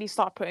to really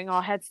start putting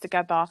our heads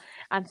together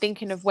and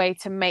thinking of way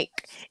to make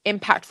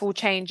impactful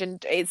change.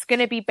 And it's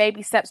going to be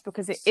baby steps,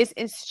 because it is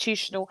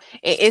institutional,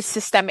 it is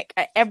systemic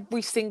at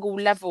every single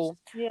level.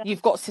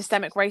 You've got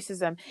systemic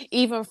racism,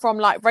 even from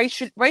like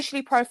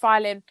racially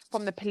profiling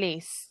from the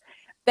police.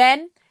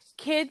 Then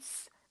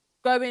kids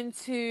go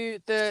into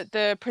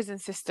the prison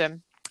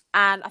system,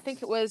 and I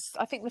think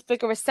the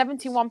figure is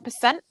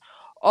 71%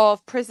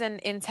 of prison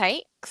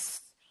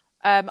intakes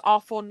are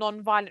for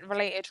non-violent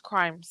related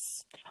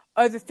crimes.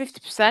 Over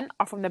 50%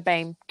 are from the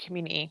BAME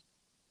community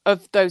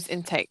of those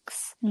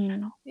intakes.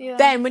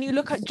 Then when you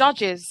look at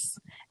judges,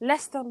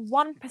 less than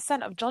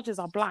 1% of judges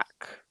are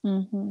black.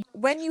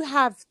 When you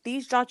have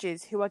these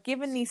judges who are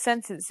given these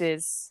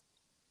sentences,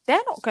 they're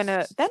not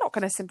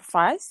gonna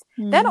sympathize.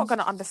 They're not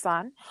gonna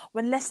understand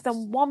when less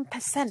than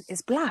 1%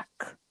 is black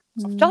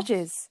of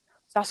judges.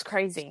 That's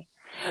crazy.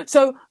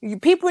 So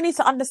people need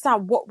to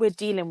understand what we're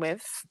dealing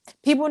with.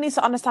 People need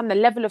to understand the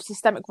level of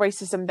systemic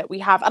racism that we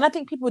have. And I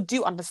think people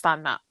do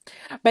understand that.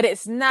 But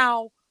it's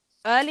now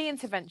early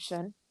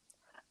intervention,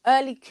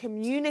 early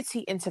community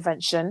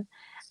intervention,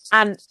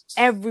 and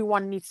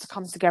everyone needs to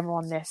come together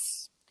on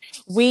this.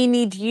 We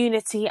need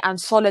unity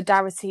and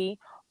solidarity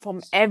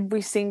from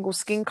every single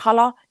skin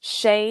color,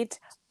 shade,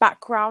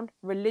 background,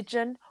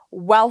 religion,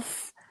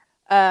 wealth,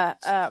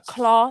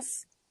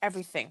 class,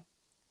 everything.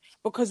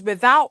 Because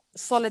without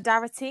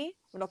solidarity,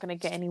 we're not going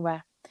to get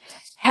anywhere.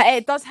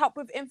 It does help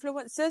with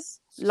influencers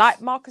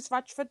like Marcus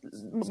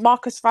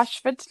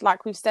Rashford,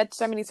 like we've said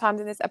so many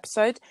times in this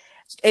episode.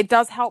 It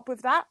does help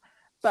with that.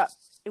 but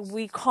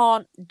we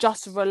can't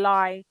just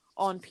rely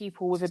on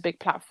people with a big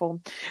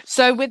platform.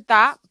 So with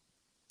that,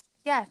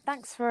 yeah,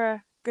 thanks for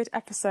a good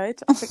episode.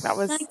 I think that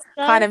was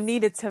kind of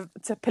needed to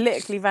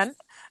politically vent.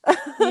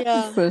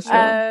 Yeah, for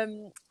sure.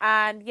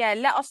 And yeah,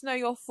 let us know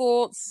your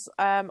thoughts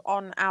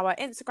on our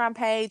Instagram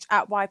page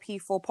at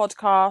YP4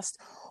 Podcast,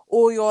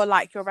 or your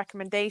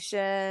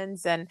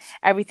recommendations and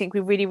everything. We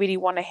really, really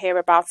want to hear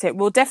about it.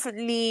 We'll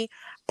definitely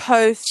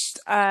post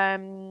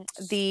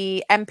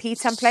the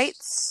MP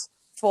templates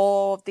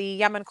for the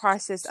Yemen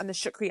crisis and the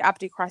Shukri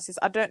Abdi crisis.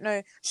 I don't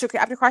know, Shukri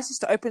Abdi crisis,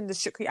 to open the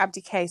Shukri Abdi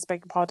case,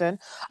 beg your pardon.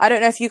 I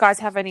don't know if you guys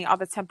have any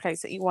other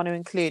templates that you want to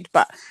include,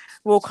 but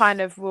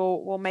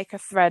we'll make a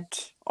thread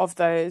of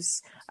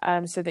those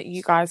so that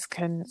you guys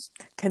can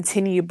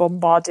continue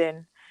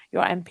bombarding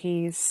your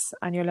MPs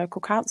and your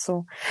local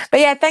council. But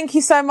yeah, thank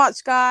you so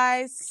much,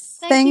 guys.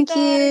 Thank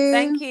you.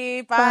 Thank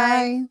you.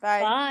 Bye.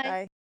 Bye. Bye. Bye.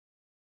 Bye.